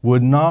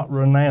 would not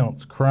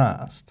renounce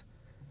Christ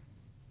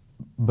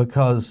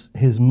because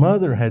his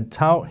mother had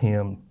taught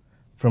him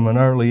from an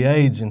early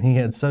age, and he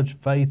had such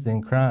faith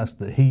in Christ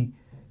that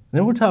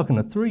then we're talking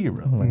a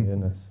 3-year-old. Oh my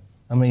goodness.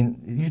 I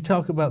mean, you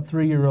talk about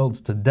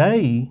 3-year-olds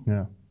today,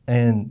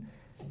 and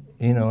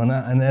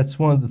and that's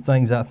one of the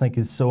things I think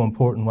is so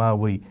important why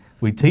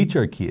we teach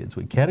our kids,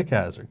 we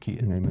catechize our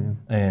kids. Amen.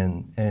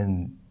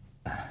 And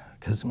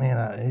because, man,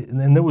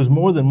 and there was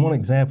more than one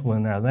example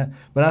in there of that.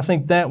 But I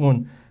think that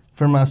one,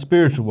 for my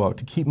spiritual walk,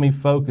 to keep me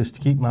focused,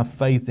 to keep my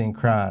faith in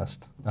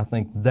Christ, I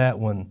think that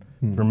one,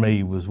 for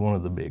me, was one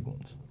of the big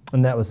ones.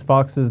 And that was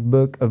Fox's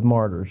Book of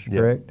Martyrs,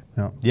 correct?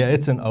 Yeah,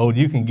 it's an old,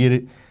 you can get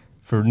it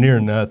for near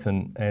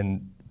nothing,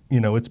 and,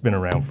 it's been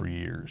around for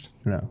years.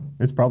 Yeah,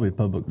 it's probably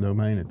public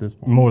domain at this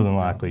point. More than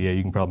likely, yeah,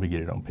 you can probably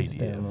get it on PDF.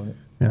 Stand on it.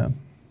 Yeah.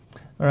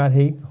 All right,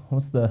 Heath,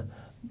 what's are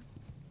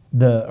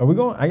we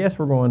going, I guess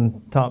we're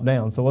going top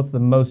down, so what's the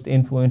most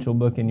influential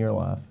book in your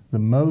life? The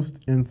most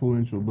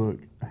influential book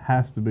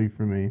has to be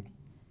for me,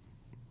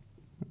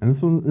 and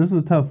this is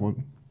a tough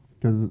one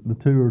because the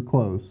two are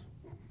close,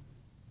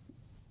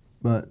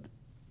 but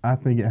I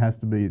think it has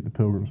to be The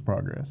Pilgrim's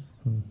Progress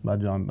by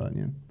John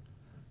Bunyan.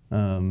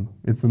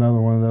 It's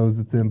another one of those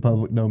that's in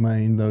public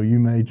domain, though you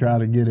may try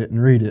to get it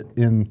and read it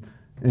in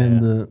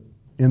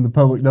the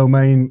public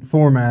domain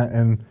format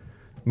and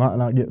might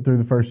not get through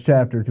the first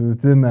chapter because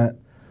it's in that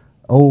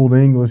old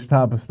English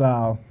type of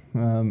style.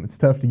 It's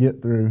tough to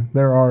get through.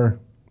 There are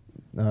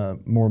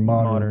more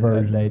modern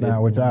versions updated,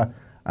 now, which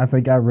I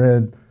think I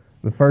read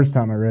the first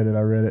time I read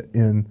it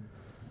in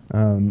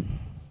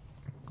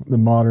the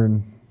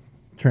modern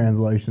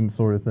translation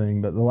sort of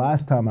thing. But the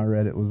last time I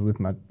read it was with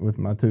my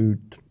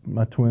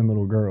twin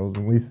little girls,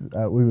 and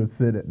we would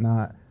sit at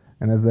night,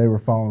 and as they were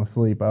falling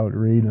asleep, I would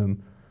read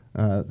them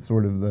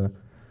sort of the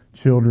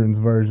children's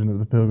version of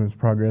The Pilgrim's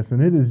Progress,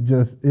 and it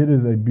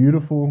is a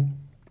beautiful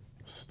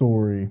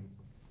story,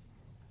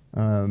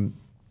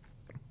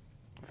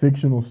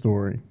 fictional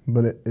story,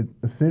 but it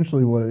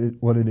essentially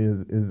what it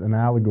is an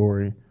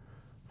allegory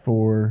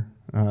for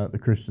the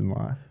Christian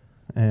life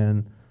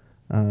and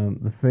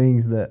the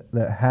things that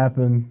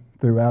happen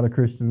throughout a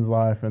Christian's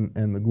life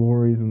and the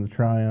glories and the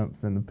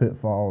triumphs and the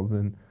pitfalls,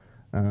 and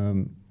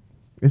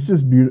it's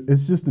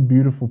just a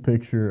beautiful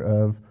picture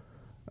of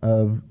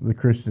the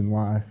Christian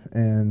life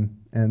and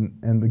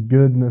the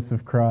goodness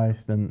of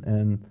Christ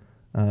and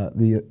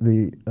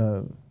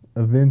the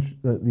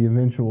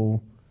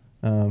eventual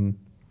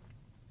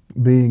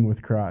being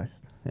with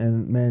Christ.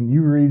 And man,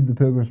 you read The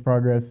Pilgrim's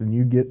Progress and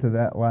you get to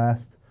that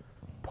last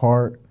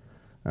part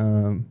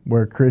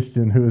where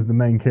Christian, who is the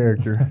main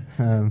character,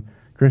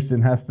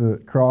 Christian has to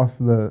cross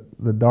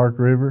the dark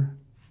river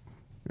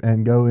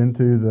and go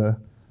into the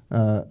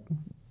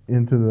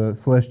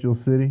celestial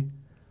city.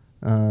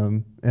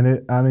 And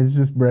it's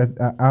just breath.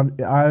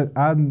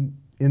 I'm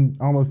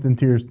almost in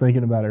tears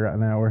thinking about it right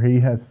now, where he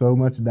has so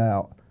much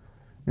doubt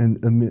in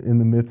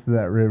the midst of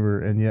that river,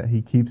 and yet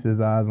he keeps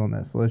his eyes on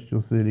that celestial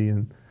city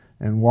and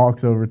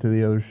walks over to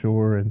the other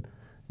shore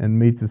and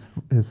meets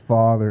his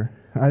father.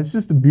 It's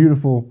just a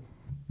beautiful,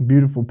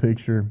 beautiful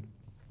picture,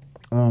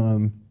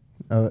 and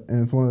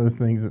it's one of those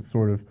things that's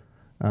sort of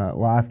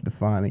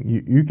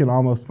life-defining. You can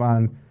almost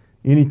find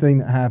anything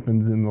that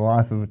happens in the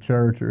life of a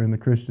church or in the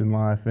Christian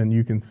life, and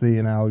you can see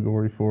an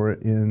allegory for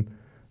it in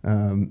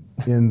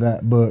that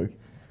book.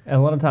 And a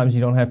lot of times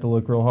you don't have to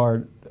look real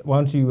hard. Why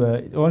don't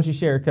you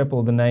share a couple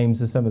of the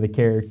names of some of the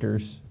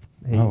characters?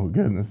 Oh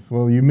goodness!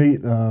 Well, you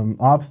meet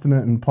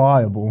Obstinate and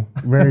Pliable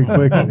very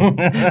quickly.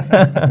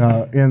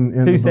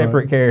 In two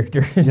separate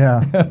characters.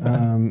 Yeah,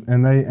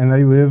 and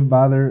they live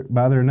by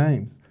their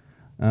names.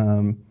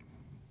 I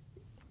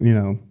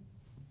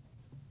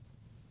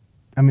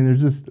mean,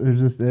 there's just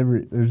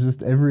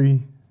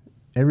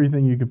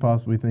everything you could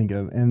possibly think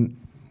of, and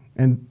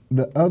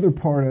the other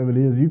part of it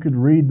is you could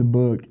read the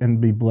book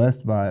and be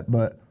blessed by it,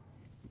 but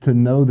to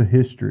know the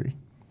history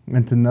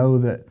and to know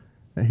that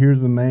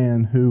here's a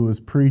man who was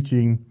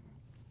preaching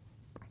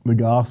the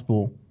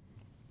gospel,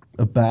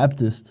 a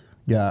Baptist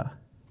guy,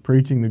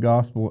 preaching the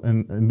gospel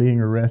and being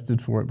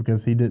arrested for it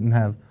because he didn't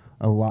have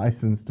a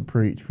license to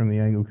preach from the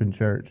Anglican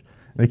Church.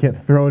 They kept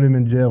throwing him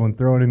in jail and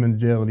throwing him in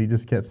jail, and he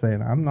just kept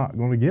saying, I'm not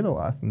going to get a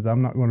license.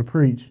 I'm not going to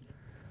preach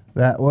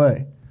that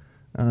way.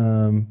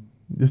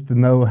 Just to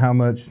know how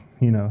much,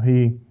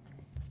 he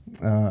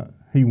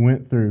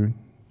went through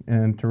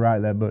and to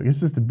write that book. It's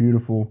just a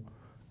beautiful,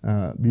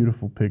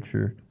 beautiful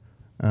picture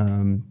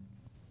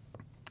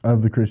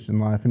of the Christian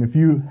life. And if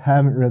you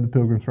haven't read The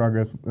Pilgrim's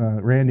Progress,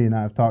 Randy and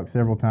I have talked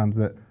several times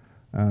that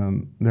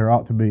there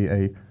ought to be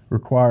a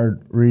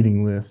required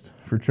reading list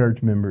for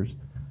church members.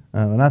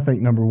 And I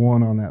think number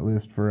one on that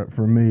list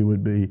for me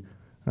would be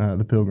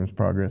The Pilgrim's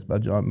Progress by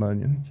John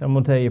Bunyan. So I'm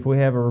going to tell you, if we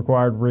have a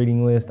required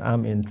reading list,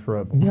 I'm in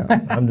trouble. Yeah.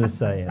 I'm just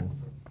saying.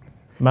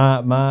 My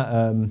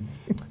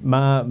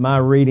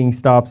reading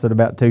stops at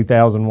about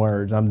 2,000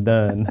 words. I'm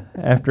done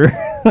after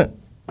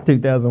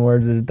 2,000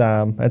 words at a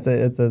time.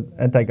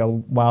 That'd take a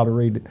while to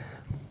read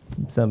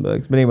some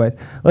books. But anyways,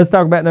 let's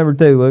talk about number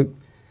 2, Luke.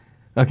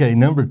 Okay,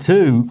 number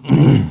 2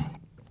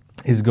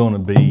 is going to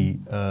be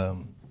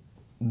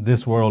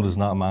This World Is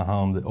Not My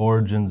Home, The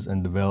Origins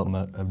and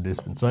Development of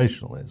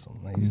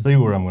Dispensationalism. Now, you see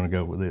where I'm going to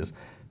go with this.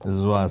 This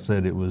is why I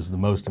said it was the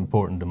most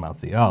important to my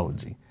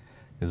theology,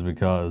 is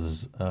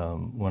because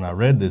when I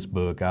read this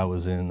book, I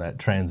was in that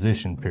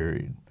transition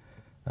period.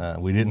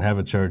 We didn't have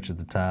a church at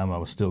the time. I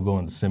was still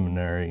going to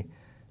seminary.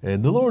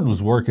 The Lord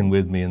was working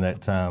with me in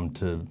that time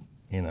to,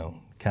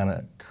 kind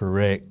of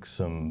correct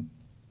some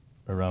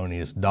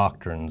erroneous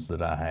doctrines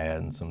that I had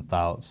and some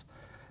thoughts.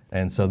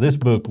 And so this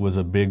book was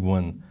a big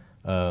one.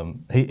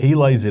 He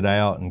lays it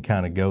out and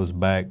kind of goes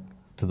back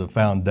to the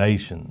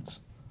foundations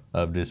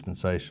of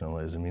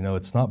dispensationalism.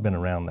 It's not been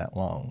around that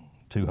long,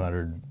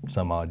 200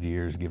 some odd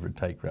years, give or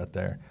take right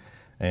there.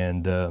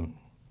 And,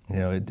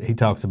 he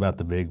talks about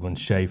the big ones,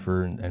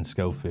 Schaeffer and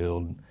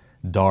Schofield,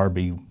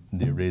 Darby,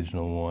 the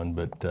original one,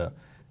 but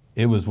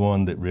it was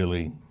one that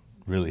really,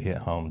 really hit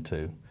home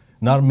too.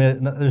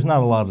 There's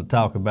not a lot to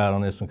talk about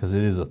on this one because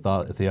it is a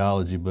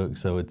theology book,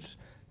 so it's,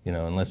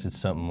 unless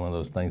it's one of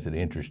those things that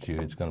interests you,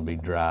 it's going to be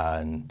dry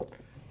and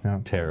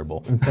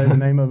terrible. And say the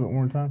name of it one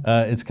more time.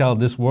 It's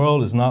called This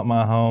World Is Not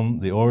My Home,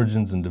 The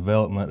Origins and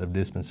Development of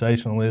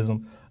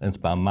Dispensationalism, and it's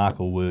by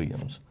Michael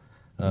Williams.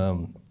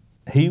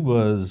 He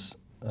was,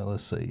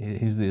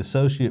 he's the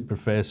Associate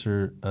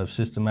Professor of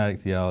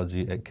Systematic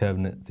Theology at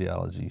Covenant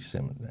Theological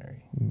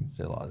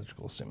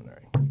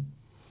Seminary.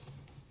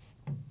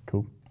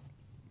 Cool.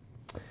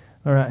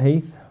 All right,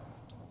 Heath.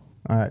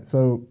 All right,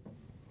 so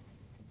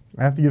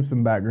I have to give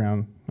some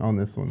background on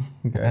this one.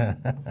 Okay.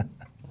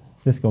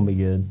 This is going to be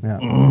good.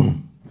 Yeah.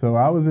 So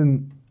I was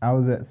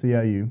at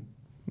CIU,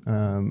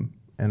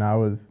 and I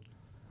was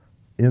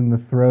in the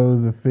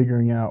throes of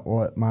figuring out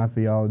what my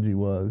theology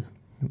was,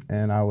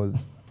 and I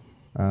was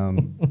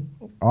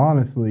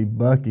honestly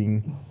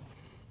bucking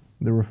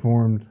the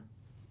Reformed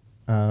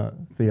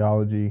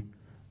theology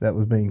that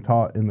was being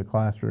taught in the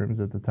classrooms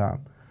at the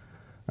time.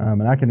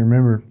 And I can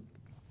remember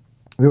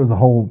it was a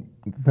whole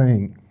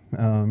thing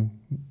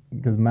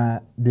because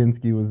Matt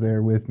Dinsky was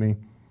there with me,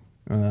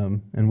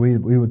 and we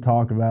would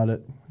talk about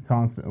it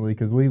constantly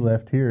because we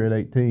left here at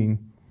 18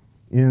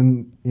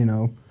 in,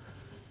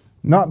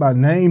 not by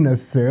name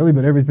necessarily,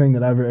 but everything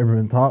that I've ever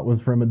been taught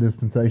was from a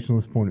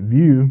dispensationalist point of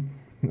view.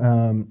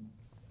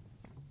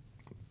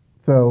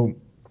 So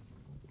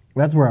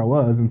that's where I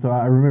was, and so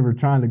I remember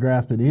trying to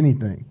grasp at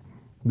anything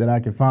that I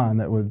could find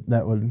that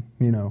would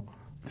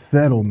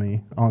settle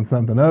me on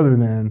something other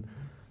than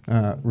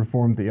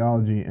Reformed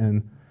theology,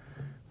 and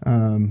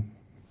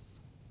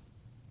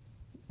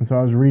so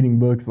I was reading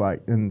books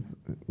and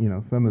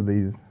some of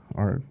these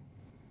are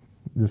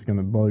just going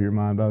to blow your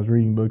mind, but I was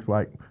reading books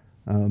like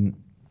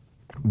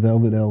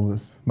Velvet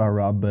Elvis by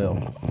Rob Bell.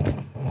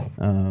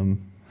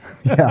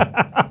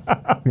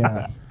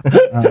 Yeah.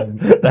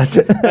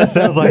 That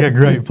sounds like a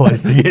great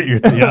place to get your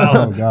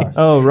theology. Oh gosh.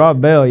 Oh,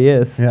 Rob Bell,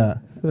 yes. Yeah.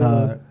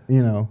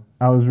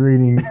 I was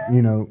reading,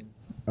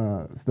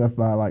 stuff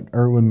by like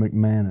Erwin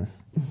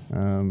McManus,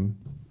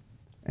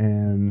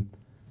 and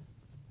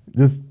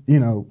just,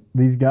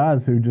 these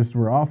guys who just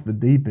were off the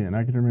deep end.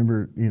 I can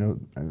remember,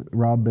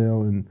 Rob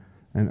Bell and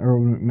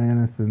Erwin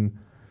McManus and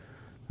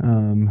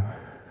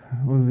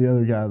what was the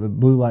other guy, the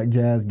Blue Like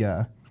Jazz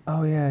guy?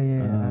 Oh, yeah.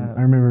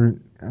 I remember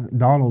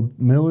Donald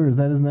Miller, is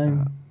that his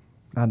name?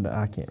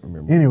 I can't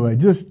remember. Anyway,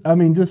 just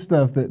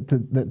stuff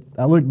that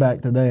I look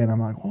back today and I'm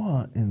like,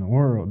 what in the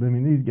world? I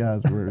mean, these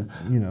guys were,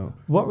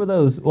 What were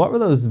those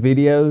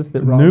videos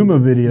that Pneuma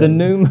videos? The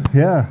Pneuma.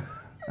 Yeah.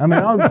 I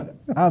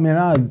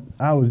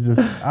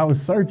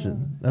was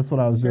searching. That's what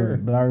I was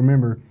doing. But I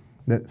remember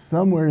that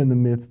somewhere in the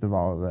midst of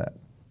all of that,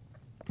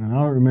 and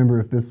I don't remember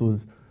if this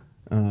was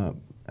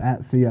at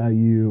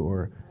CIU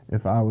or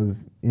if I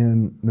was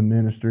in the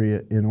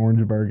ministry in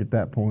Orangeburg at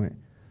that point.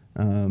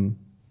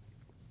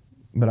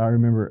 But I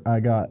remember I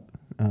got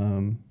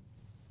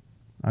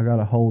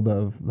a hold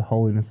of The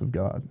Holiness of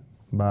God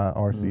by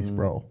R.C.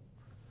 Sproul.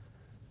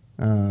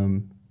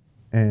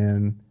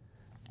 And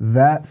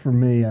that for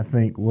me, I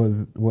think,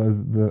 was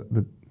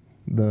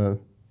the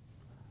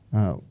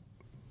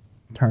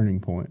turning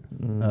point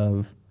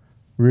of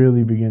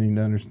really beginning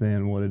to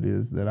understand what it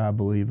is that I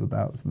believe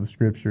about the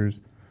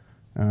scriptures.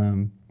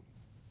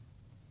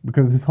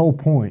 Because his whole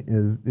point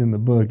is in the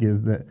book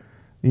is that,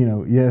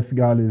 yes,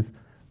 God is,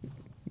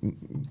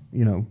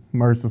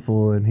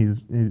 merciful and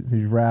he's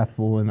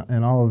wrathful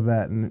and all of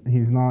that, and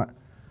he's not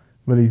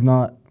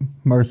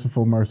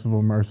merciful.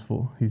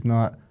 He's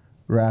not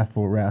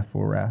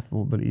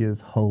wrathful, but he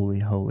is holy,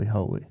 holy,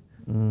 holy.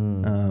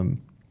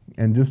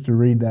 And just to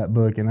read that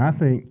book, and I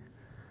think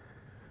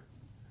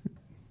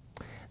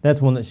that's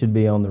one that should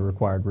be on the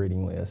required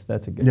reading list.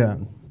 That's a good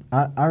one.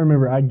 I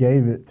remember I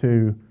gave it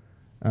to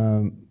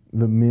the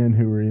men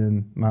who were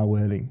in my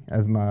wedding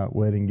as my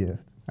wedding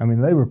gift. I mean,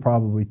 they were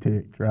probably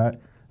ticked, right?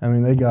 I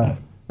mean, they got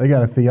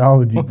a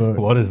theology book.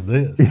 What is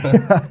this?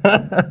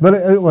 But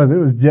it was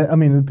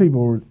the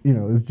people were, it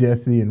was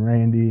Jesse and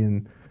Randy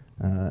and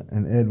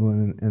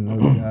Edwin and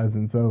those guys,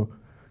 and so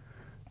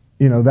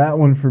that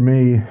one for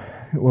me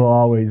will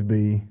always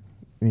be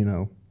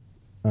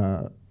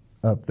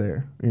up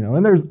there,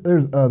 and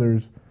there's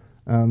others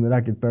that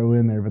I could throw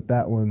in there, but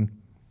that one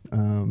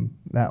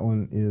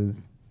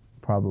is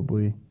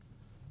probably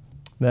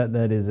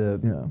that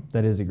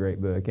is a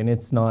great book, and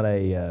it's not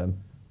a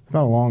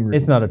long read.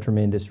 It's not a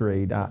tremendous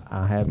read.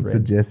 I have read. It's a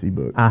Jesse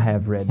book. I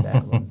have read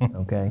that one.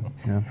 Okay.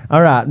 Yeah.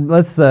 All right.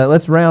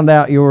 Let's round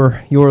out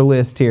your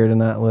list here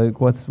tonight,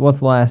 Luke.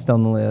 What's last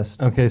on the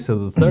list? Okay,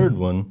 so the third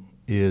one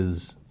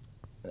is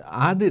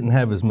I didn't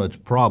have as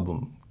much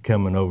problem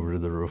coming over to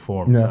the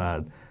Reformed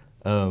side.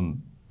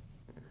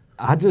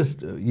 I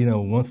just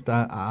once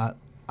I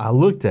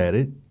looked at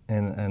it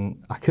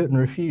and I couldn't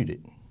refute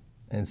it,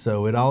 and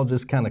so it all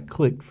just kind of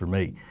clicked for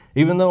me,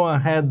 even though I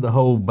had the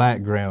whole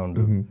background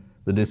of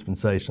the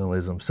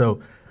dispensationalism.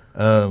 So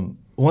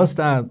once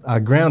I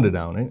grounded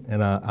on it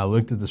and I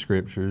looked at the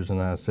scriptures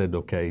and I said,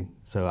 okay,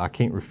 so I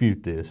can't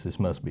refute this. This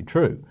must be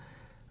true.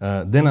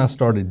 Then I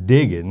started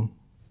digging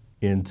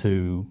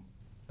into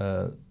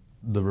the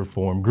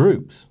Reformed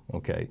groups.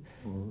 Okay,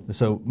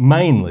 so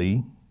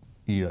mainly,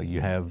 you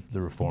have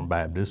the Reformed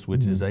Baptist,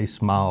 which is a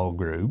small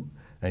group,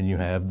 and you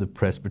have the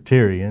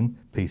Presbyterian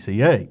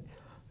PCA.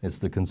 It's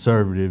the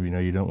conservative.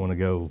 You don't want to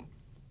go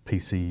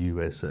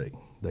PCUSA.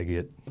 They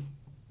get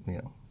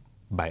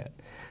bad.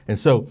 And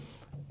so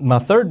my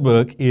third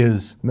book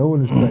is... No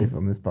one is safe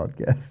on this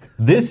podcast.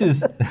 This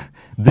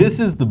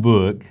is the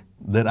book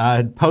that I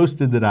had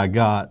posted that I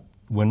got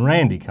when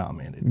Randy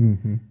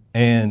commented.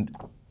 And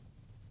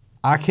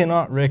I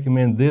cannot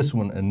recommend this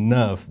one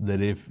enough,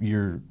 that if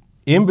you're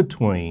in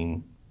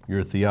between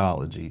your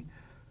theology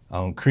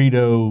on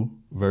credo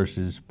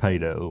versus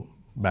pedo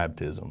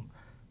baptism,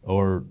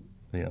 or,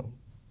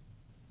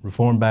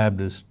 Reformed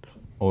Baptist,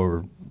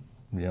 or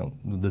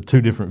the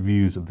two different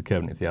views of the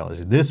covenant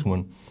theology. This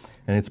one,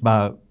 and it's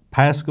by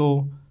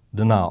Pascal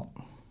Donat,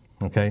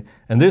 okay?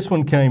 And this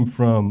one came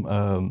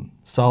from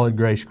Solid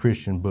Grace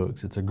Christian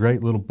Books. It's a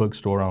great little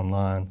bookstore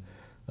online.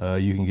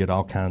 You can get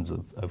all kinds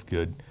of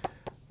good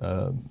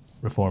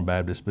Reformed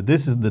Baptists. But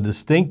this is the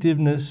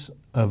distinctiveness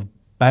of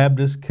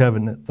Baptist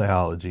covenant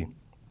theology.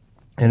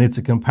 And it's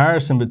a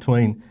comparison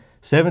between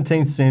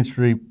 17th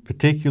century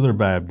particular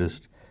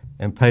Baptist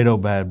and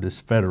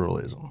Paedo-Baptist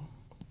federalism.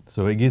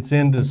 So it gets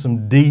into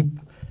some deep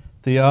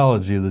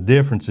theology of the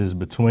differences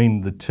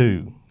between the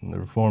two, the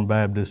Reformed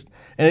Baptist.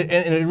 And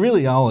it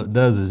really, all it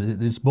does is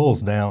it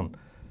boils down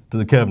to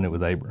the covenant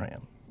with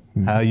Abraham.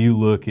 How you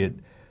look at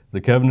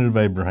the covenant of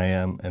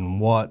Abraham and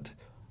what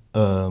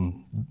the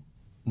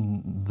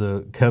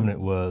covenant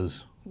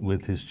was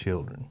with his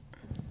children.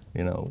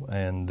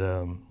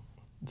 And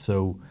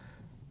so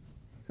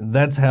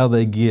that's how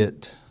they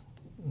get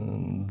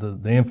the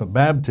infant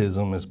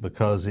baptism, is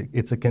because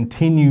it's a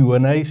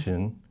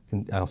continuation.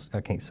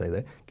 I can't say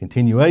that.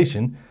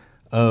 Continuation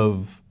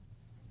of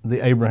the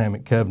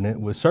Abrahamic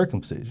covenant with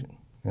circumcision.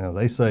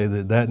 They say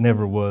that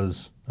never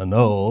was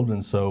annulled,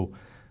 and so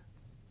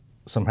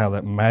somehow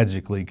that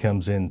magically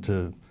comes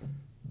into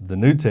the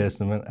New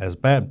Testament as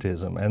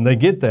baptism. And they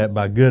get that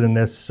by Good and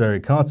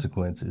Necessary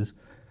Consequences.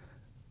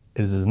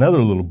 It is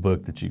another little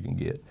book that you can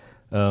get.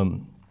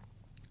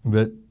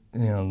 But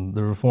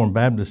the Reformed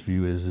Baptist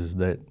view is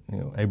that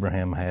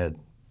Abraham had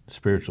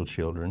spiritual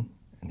children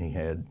and he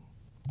had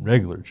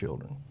regular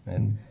children,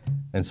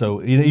 and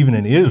so even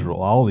in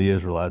Israel, all the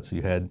Israelites,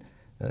 you had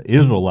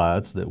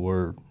Israelites that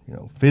were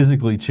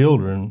physically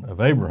children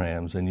of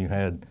Abraham's, and you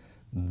had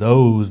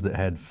those that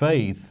had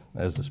faith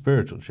as the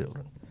spiritual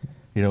children.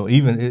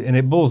 And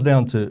it boils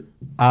down to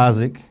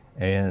Isaac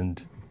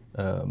and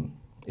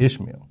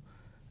Ishmael.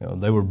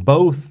 They were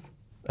both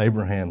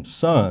Abraham's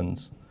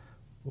sons.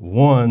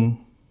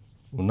 One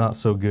was not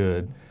so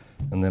good,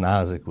 and then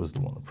Isaac was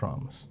the one of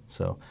promise.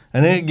 So,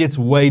 and then it gets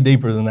way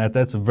deeper than that.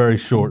 That's a very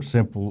short,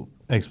 simple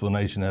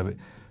explanation of it.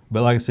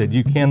 But like I said,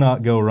 you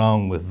cannot go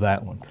wrong with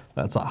that one.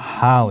 That's a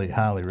highly,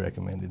 highly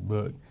recommended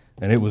book.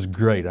 And it was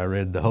great. I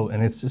read the whole,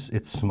 and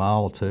it's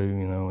small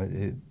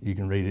too, you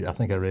can read it. I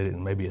think I read it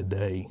in maybe a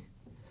day.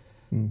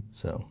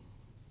 So.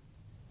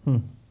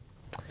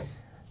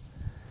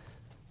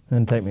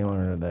 It'll take me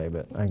longer than a day,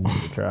 but I can give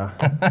it a try.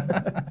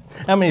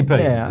 How many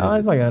pages? Yeah,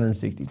 it's like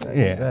 160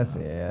 pages.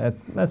 Yeah.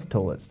 That's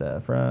toilet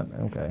stuff, right?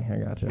 Okay, I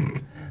got you.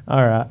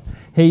 All right,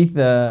 Heath.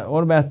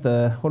 What about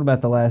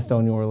the last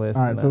on your list?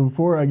 All right. So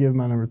before I give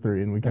my number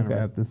 3 and we kind of Okay.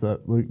 wrap this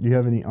up, Luke, do you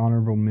have any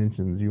honorable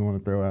mentions you want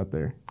to throw out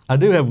there? I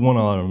do have one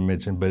honorable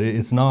mention, but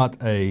it's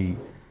not a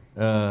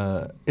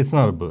book.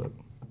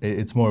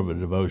 It's more of a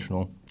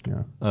devotional.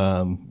 Yeah.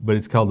 But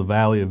it's called The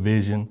Valley of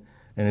Vision,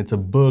 and it's a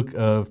book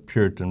of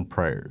Puritan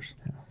prayers.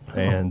 Yeah.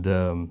 And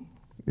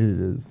It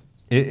is.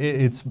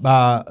 it's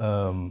by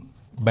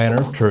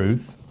Banner of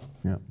Truth,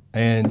 Yeah.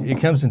 and it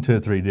comes in 2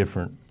 or 3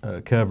 different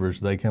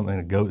covers. They come in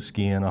a goat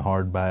skin, a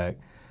hardback,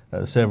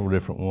 several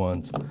different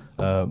ones.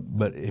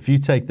 But if you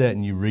take that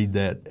and you read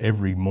that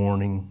every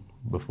morning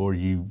before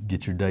you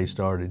get your day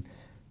started,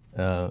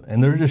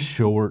 and they're just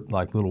short,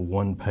 like little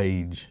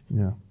 1-page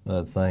Yeah.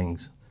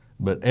 things.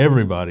 But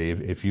everybody,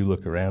 if you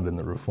look around in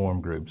the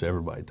reform groups,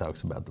 everybody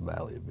talks about the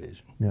Valley of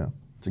Vision. Yeah.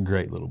 It's a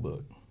great little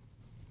book.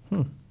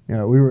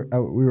 Yeah, we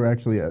were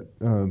actually at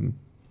on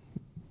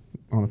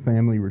a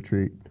family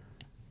retreat,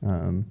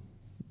 and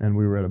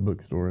we were at a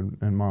bookstore,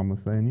 and Mom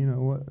was saying, you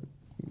know,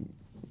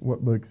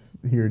 what books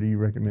here do you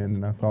recommend?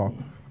 And I saw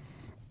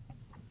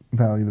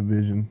Valley of the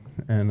Vision,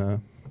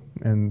 and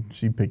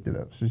she picked it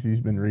up. So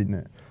she's been reading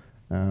it,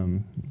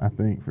 I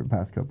think, for the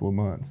past couple of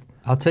months.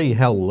 I'll tell you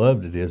how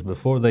loved it is.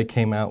 Before they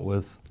came out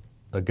with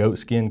a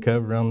goatskin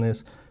cover on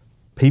this,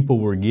 people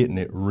were getting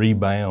it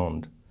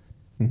rebound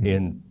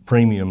in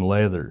premium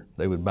leather.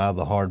 They would buy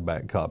the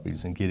hardback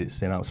copies and get it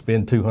sent out,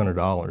 spend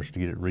 $200 to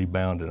get it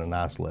rebound in a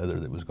nice leather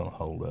that was going to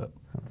hold up.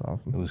 That's It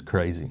awesome. was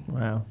crazy.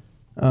 Wow.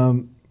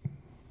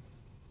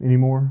 Any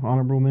more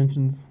honorable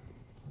mentions?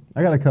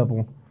 I got a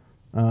couple,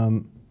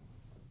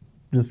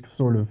 just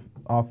sort of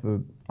off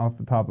the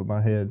top of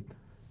my head.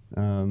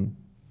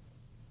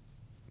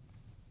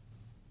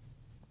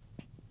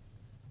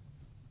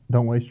 Don't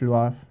Waste Your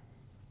Life,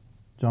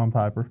 John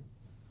Piper.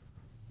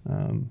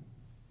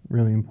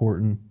 Really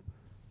important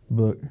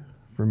book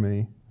for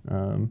me.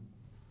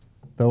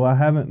 Though I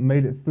haven't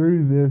made it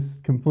through this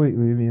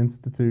completely, the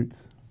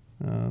Institutes.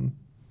 That's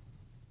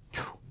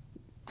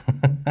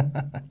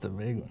a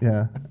big one.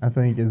 Yeah, I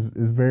think is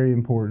very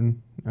important.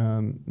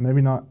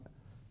 Maybe not,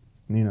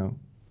 the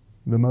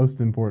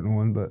most important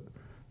one, but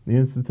the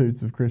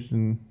Institutes of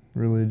Christian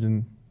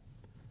Religion,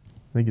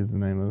 I think is the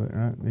name of it,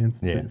 right? The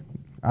Institute. Yeah.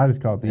 I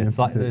just call it the It's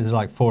Institute.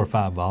 like 4 or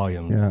 5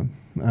 volumes. Yeah.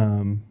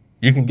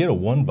 You can get a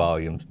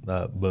 1-volume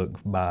book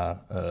by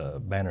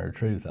Banner of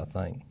Truth, I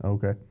think.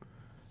 Okay.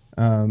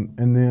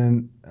 And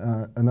then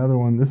another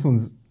one, this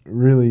one's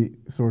really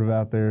sort of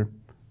out there,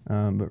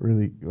 but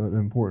really an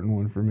important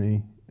one for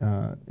me,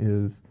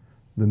 is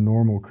The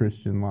Normal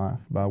Christian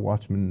Life by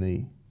Watchman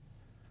Nee.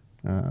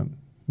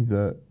 He's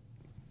a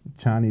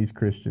Chinese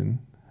Christian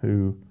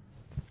who,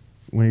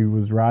 when he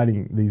was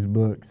writing these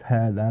books,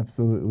 had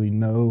absolutely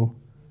no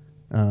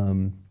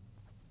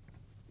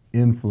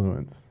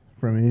influence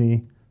from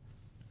any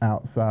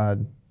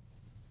outside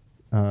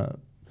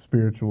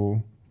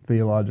spiritual,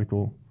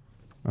 theological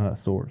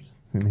source.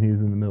 I mean, he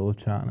was in the middle of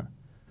China,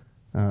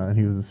 and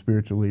he was a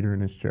spiritual leader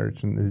in his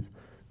church, and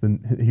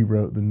he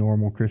wrote The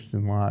Normal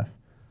Christian Life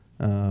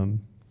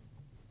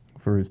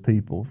for his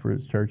people, for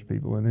his church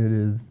people, and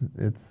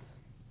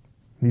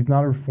he's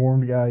not a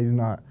reformed guy. He's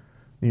not,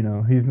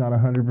 he's not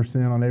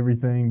 100% on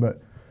everything,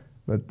 but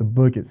the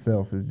book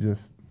itself is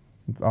just,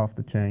 it's off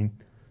the chain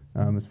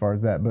as far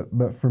as that.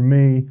 But for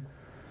me,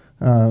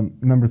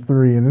 number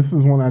 3, and this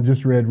is one I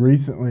just read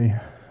recently,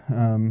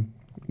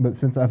 but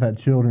since I've had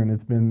children,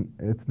 it's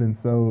been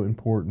so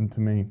important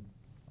to me.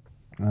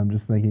 I'm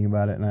just thinking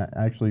about it, and I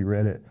actually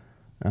read it.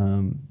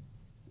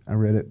 I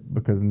read it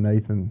because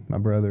Nathan, my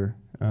brother,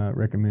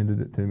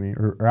 recommended it to me,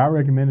 or I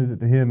recommended it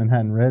to him and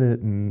hadn't read it,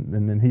 and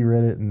then he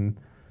read it, and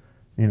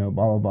blah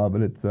blah blah.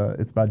 But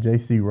it's by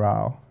J.C.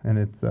 Ryle, and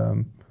it's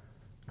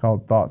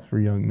called Thoughts for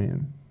Young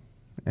Men,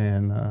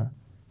 and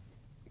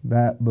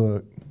that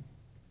book,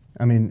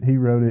 I mean, he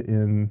wrote it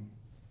in,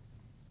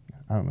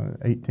 I don't know,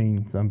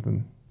 18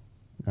 something,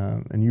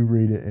 and you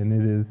read it, and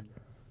it is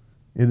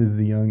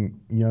the young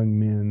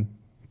men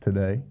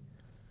today,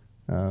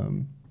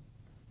 and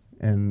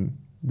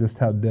just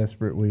how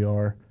desperate we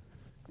are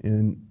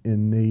in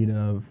need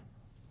of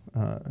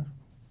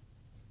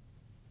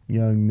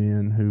young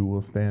men who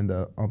will stand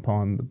up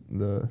upon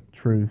the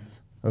truths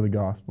of the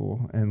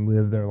gospel and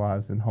live their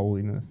lives in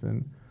holiness,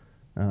 and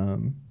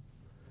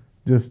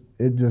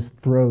it just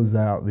throws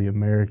out the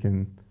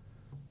American.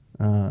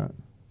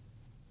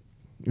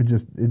 It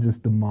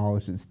just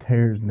demolishes,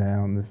 tears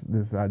down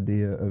this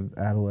idea of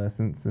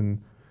adolescence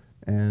and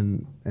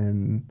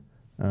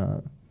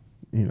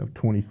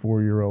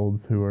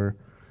 24-year-olds who are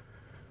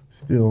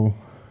still,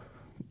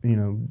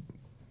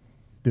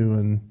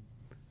 doing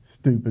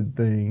stupid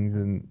things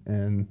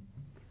and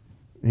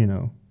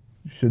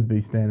should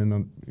be standing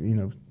on,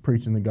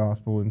 preaching the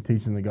gospel and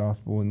teaching the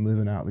gospel and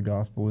living out the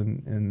gospel,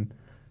 and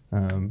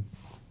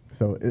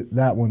so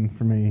that one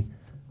for me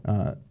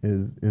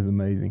is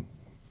amazing.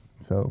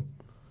 So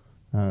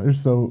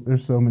There's so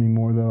many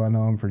more though. I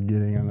know I'm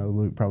forgetting. I know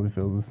Luke probably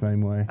feels the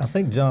same way. I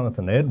think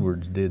Jonathan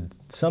Edwards did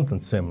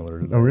something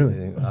similar to that. Oh,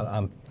 really?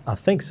 I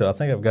think so. I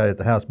think I've got it at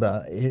the house,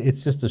 but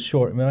it's just a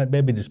short. It might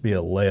maybe just be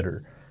a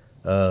letter,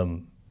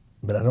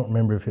 but I don't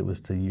remember if it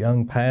was to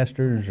young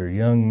pastors or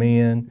young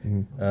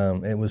men.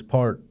 Mm-hmm. It was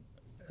part.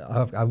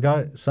 I've got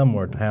it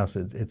somewhere at the house.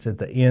 It's at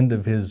the end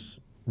of his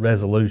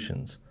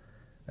resolutions,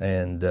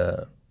 and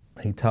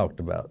he talked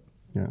about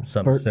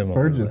something similar.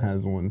 Spurgeon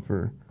has one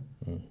for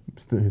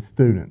his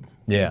students.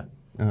 Yeah.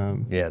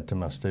 To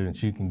my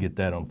students. You can get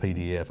that on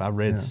PDF. I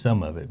read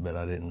some of it, but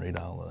I didn't read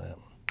all of that.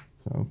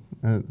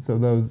 So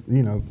those,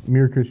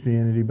 Mere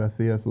Christianity by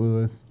C.S.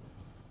 Lewis.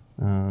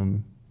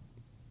 Trying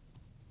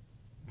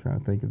to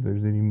think if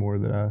there's any more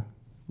that I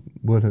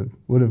would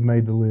have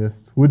made the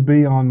list. Would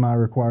be on my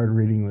required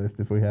reading list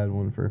if we had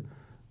one for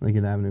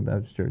Lincoln Avenue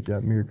Baptist Church. Yeah,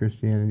 Mere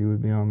Christianity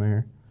would be on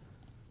there.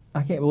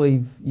 I can't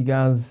believe you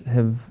guys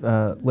have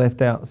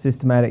left out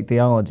Systematic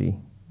Theology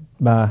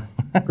by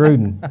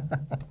Grudem.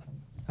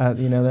 That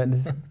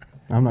just...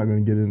 I'm not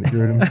going to get into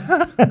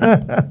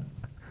Grudem.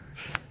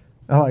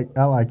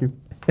 I like him.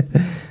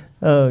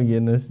 Oh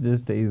goodness,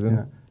 just teasing.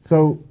 Yeah.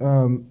 So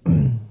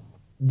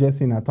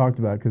Jesse and I talked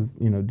about it because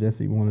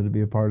Jesse wanted to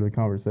be a part of the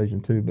conversation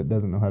too, but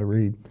doesn't know how to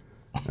read.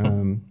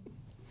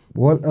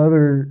 What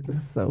other?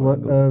 That's so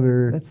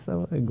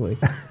ugly.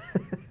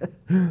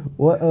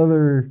 What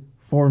other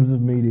forms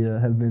of media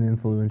have been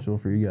influential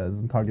for you guys?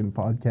 I'm talking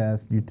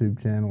podcasts, YouTube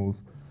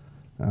channels,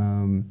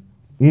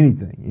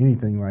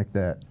 anything like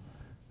that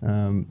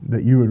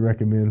that you would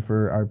recommend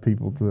for our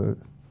people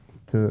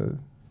to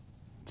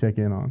check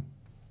in on.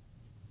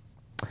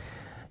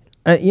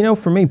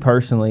 For me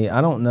personally,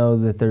 I don't know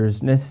that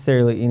there's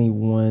necessarily any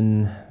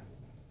one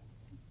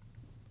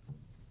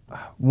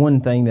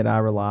thing that I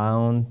rely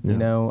on.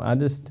 Yeah. I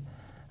just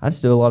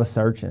do a lot of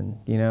searching.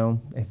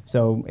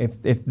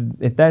 If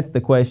that's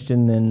the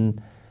question,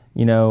 then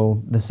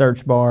the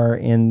search bar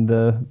in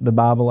the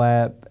Bible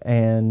app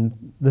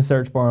and the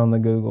search bar on the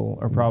Google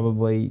are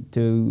probably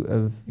two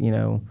of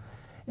in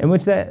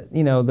which that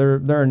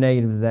there are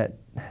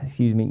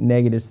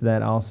negatives to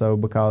that also,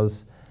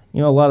 because a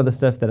lot of the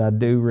stuff that I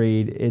do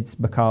read, it's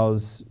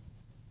because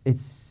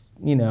it's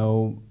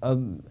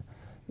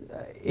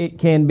it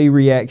can be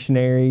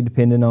reactionary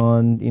depending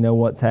on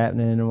what's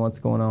happening and what's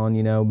going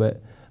on,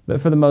 but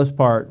for the most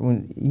part,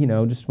 when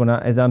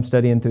as I'm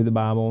studying through the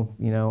Bible,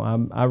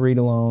 I read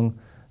along.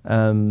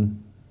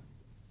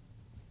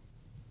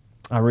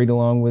 I read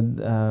along with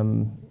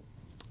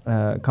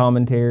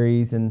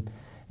commentaries and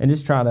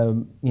just try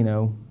to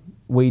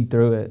weed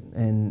through it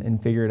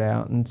and figure it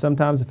out. And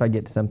sometimes if I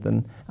get to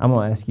something, I'm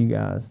going to ask you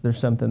guys. There's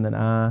something that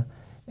I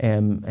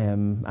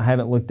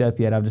haven't looked up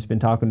yet. I've just been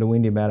talking to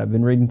Wendy about it. I've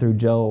been reading through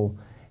Joel,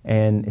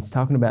 and it's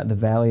talking about the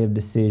Valley of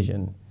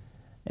Decision.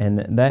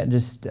 And that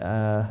just,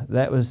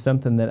 that was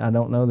something that I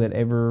don't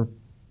ever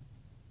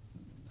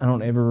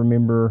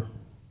remember.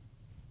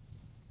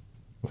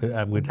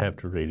 I would have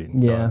to read it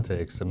in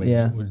context. I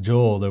mean, with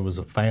Joel, there was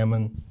a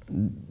famine.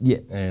 Yeah.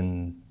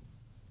 And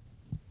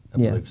I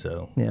believe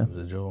so. Yeah. Was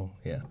it Joel?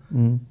 Yeah.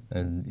 Mm-hmm.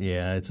 And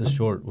it's a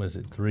short, was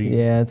it 3?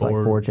 Yeah, it's like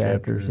 4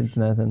 chapters. It's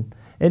nothing.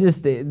 It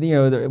just,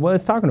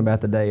 it's talking about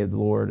the day of the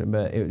Lord,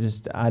 but it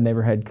just, I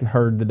never had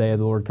heard the day of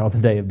the Lord called the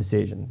day of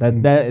decision.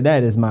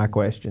 That is my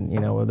question,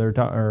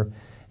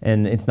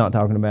 and it's not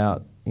talking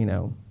about,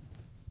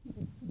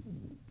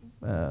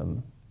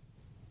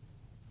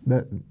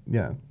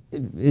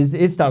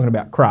 It's talking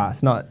about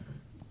Christ, not,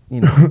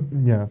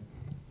 Yeah.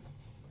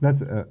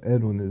 That's,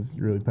 Edwin is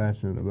really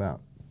passionate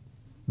about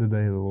the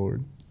day of the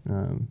Lord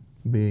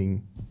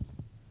being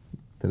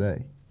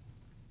today.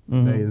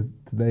 Mm-hmm.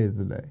 Today is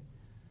the day.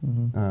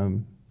 Mm-hmm.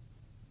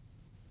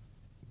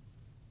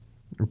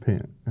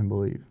 Repent and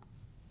believe,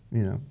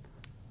 but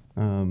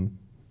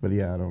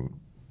yeah, I don't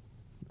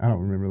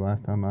remember the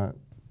last time I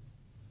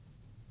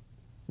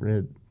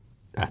read.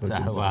 I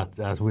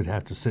would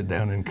have to sit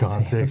down in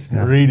context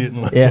and read it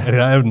and look at it.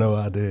 I have no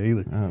idea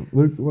either.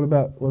 Luke, what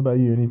about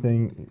you?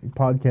 Anything,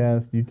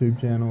 podcast, YouTube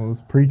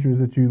channels, preachers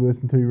that you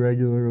listen to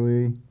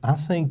regularly? I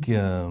think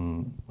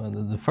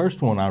the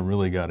first one I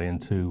really got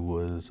into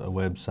was a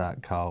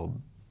website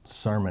called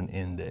Sermon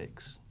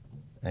Index,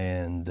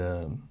 and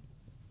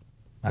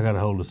I got a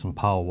hold of some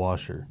Paul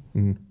Washer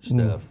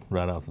stuff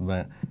right off the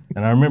bat.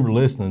 And I remember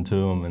listening to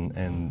him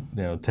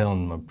and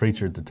telling my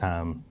preacher at the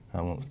time,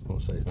 I won't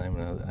say his name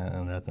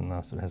and nothing. I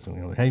said, hey,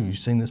 have you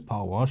seen this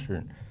Paul Washer?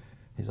 And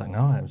he's like,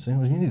 no, I haven't seen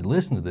him. You need to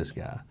listen to this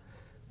guy.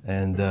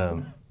 And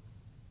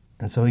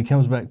so he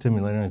comes back to me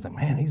later and he's like,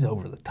 man, he's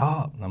over the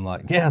top. And I'm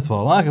like, yeah, that's what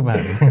I like about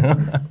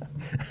him.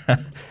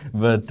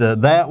 But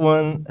that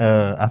one,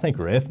 I think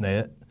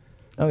RefNet.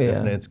 Oh, yeah.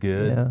 RefNet's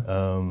good.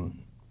 Yeah.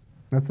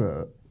 That's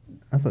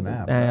an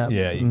app.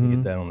 Yeah, you can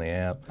get that on the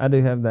app. I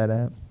do have that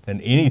app.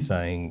 And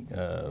anything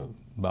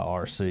by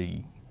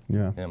RC.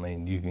 Yeah. I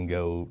mean, you can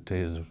go to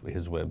his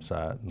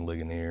website,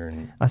 Ligonier.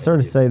 And I sort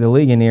of say the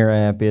Ligonier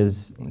app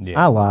is,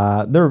 I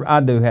lie.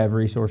 I do have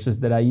resources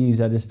that I use.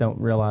 I just don't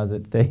realize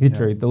it, to tell you the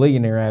truth. The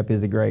Ligonier app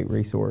is a great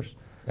resource.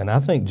 And I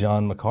think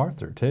John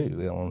MacArthur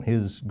too, on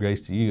his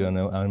Grace to You.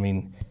 I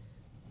mean,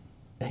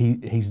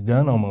 he's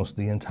done almost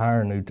the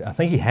entire I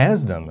think he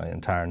has done the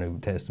entire New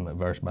Testament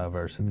verse by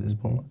verse at this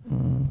point.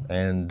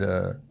 And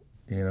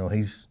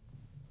he's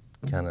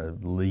kind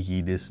of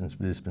leaky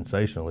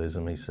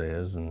dispensationalism, he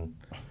says,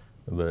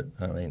 but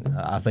I mean,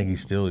 I think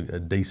he's still a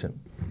decent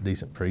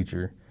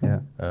preacher. Yeah.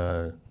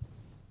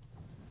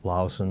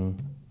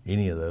 Lawson,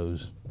 any of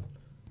those.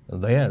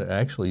 They had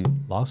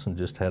Lawson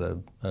just had a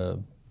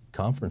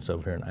conference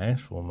over here in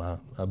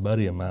Asheville. A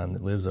buddy of mine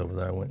that lives over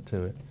there went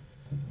to it.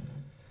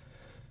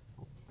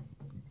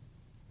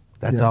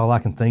 That's all I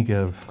can think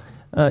of.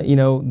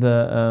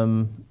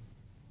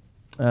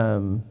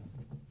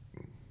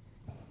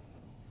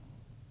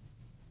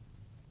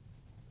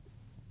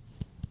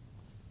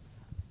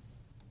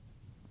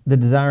 The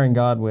Desiring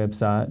God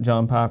website,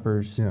 John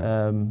Piper's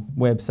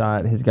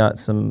website, has got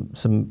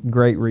some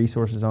great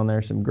resources on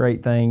there, some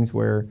great things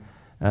where,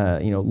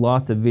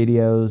 lots of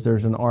videos.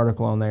 There's an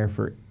article on there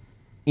for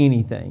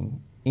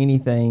anything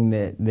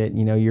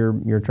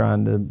that you're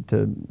trying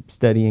to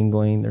study and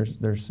glean.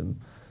 There's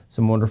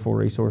some wonderful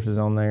resources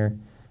on there.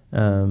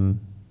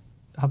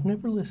 I've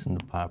never listened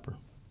to Piper.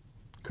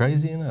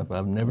 Crazy enough,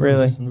 I've never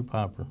Really? listened to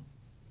Piper.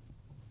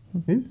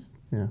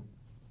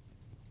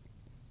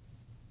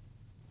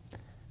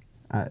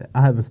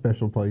 I have a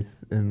special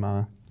place in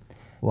my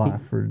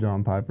life for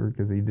John Piper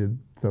because he did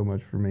so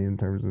much for me in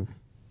terms of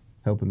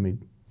helping me,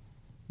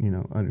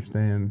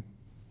 understand.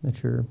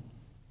 Sure.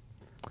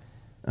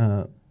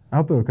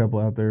 I'll throw a couple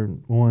out there.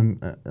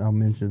 One I'll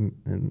mention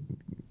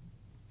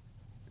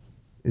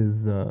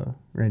is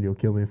Randy will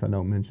kill me if I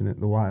don't mention it.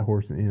 The White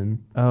Horse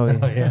Inn. Oh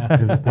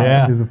yeah. Is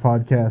a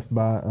podcast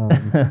by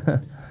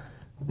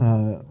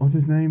what's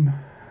his name?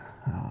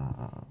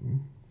 I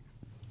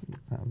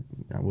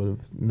would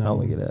have known. I'll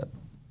look it up.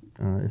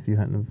 If I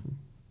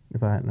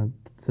hadn't have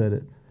said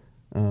it.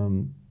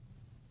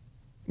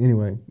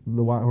 Anyway,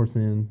 the White Horse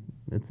Inn.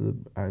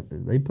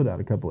 They put out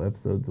a couple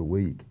episodes a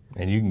week.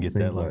 And you can get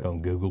that like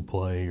on Google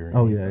Play or.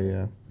 Oh anything.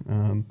 yeah.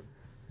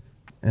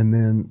 And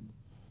then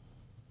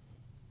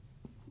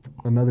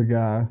another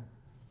guy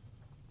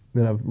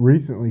that I've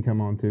recently come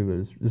on to, but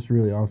it's just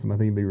really awesome. I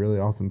think it'd be really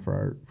awesome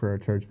for our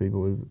church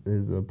people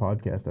is a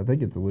podcast. I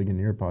think it's a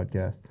Ligonier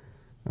podcast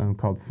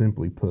called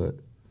Simply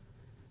Put.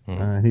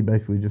 He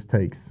basically just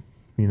takes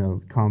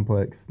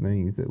complex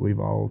things that we've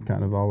all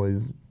kind of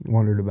always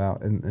wondered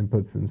about and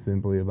puts them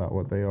simply about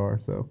what they are.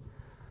 So,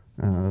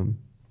 I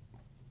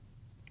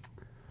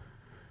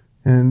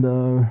don't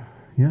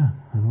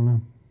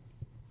know.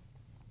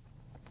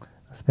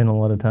 I spent a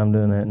lot of time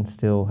doing that and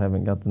still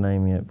haven't got the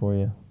name yet for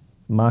you.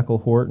 Michael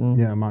Horton.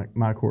 Yeah,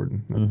 Mike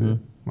Horton. That's it.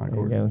 Mike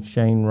Horton. There you go.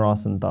 Shane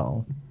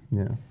Rosenthal.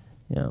 Yeah.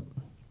 Yeah.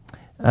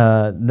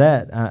 I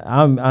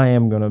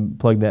am going to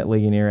plug that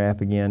Ligonier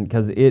app again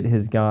because it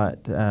has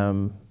got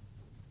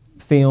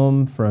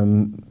film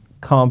from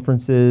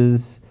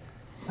conferences.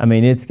 I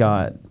mean, it's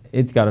just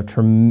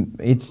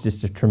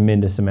a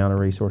tremendous amount of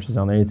resources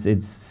on there.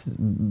 It's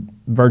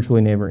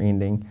virtually never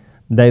ending.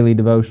 Daily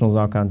devotionals,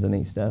 all kinds of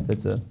neat stuff.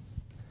 It's a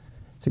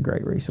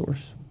great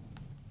resource.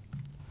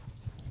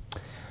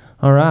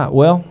 All right.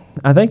 Well,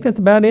 I think that's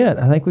about it.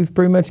 I think we've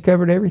pretty much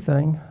covered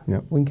everything.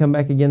 Yep. We can come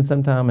back again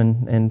sometime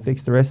and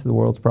fix the rest of the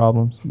world's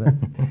problems. But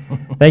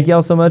thank you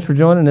all so much for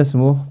joining us,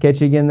 and we'll catch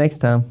you again next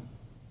time.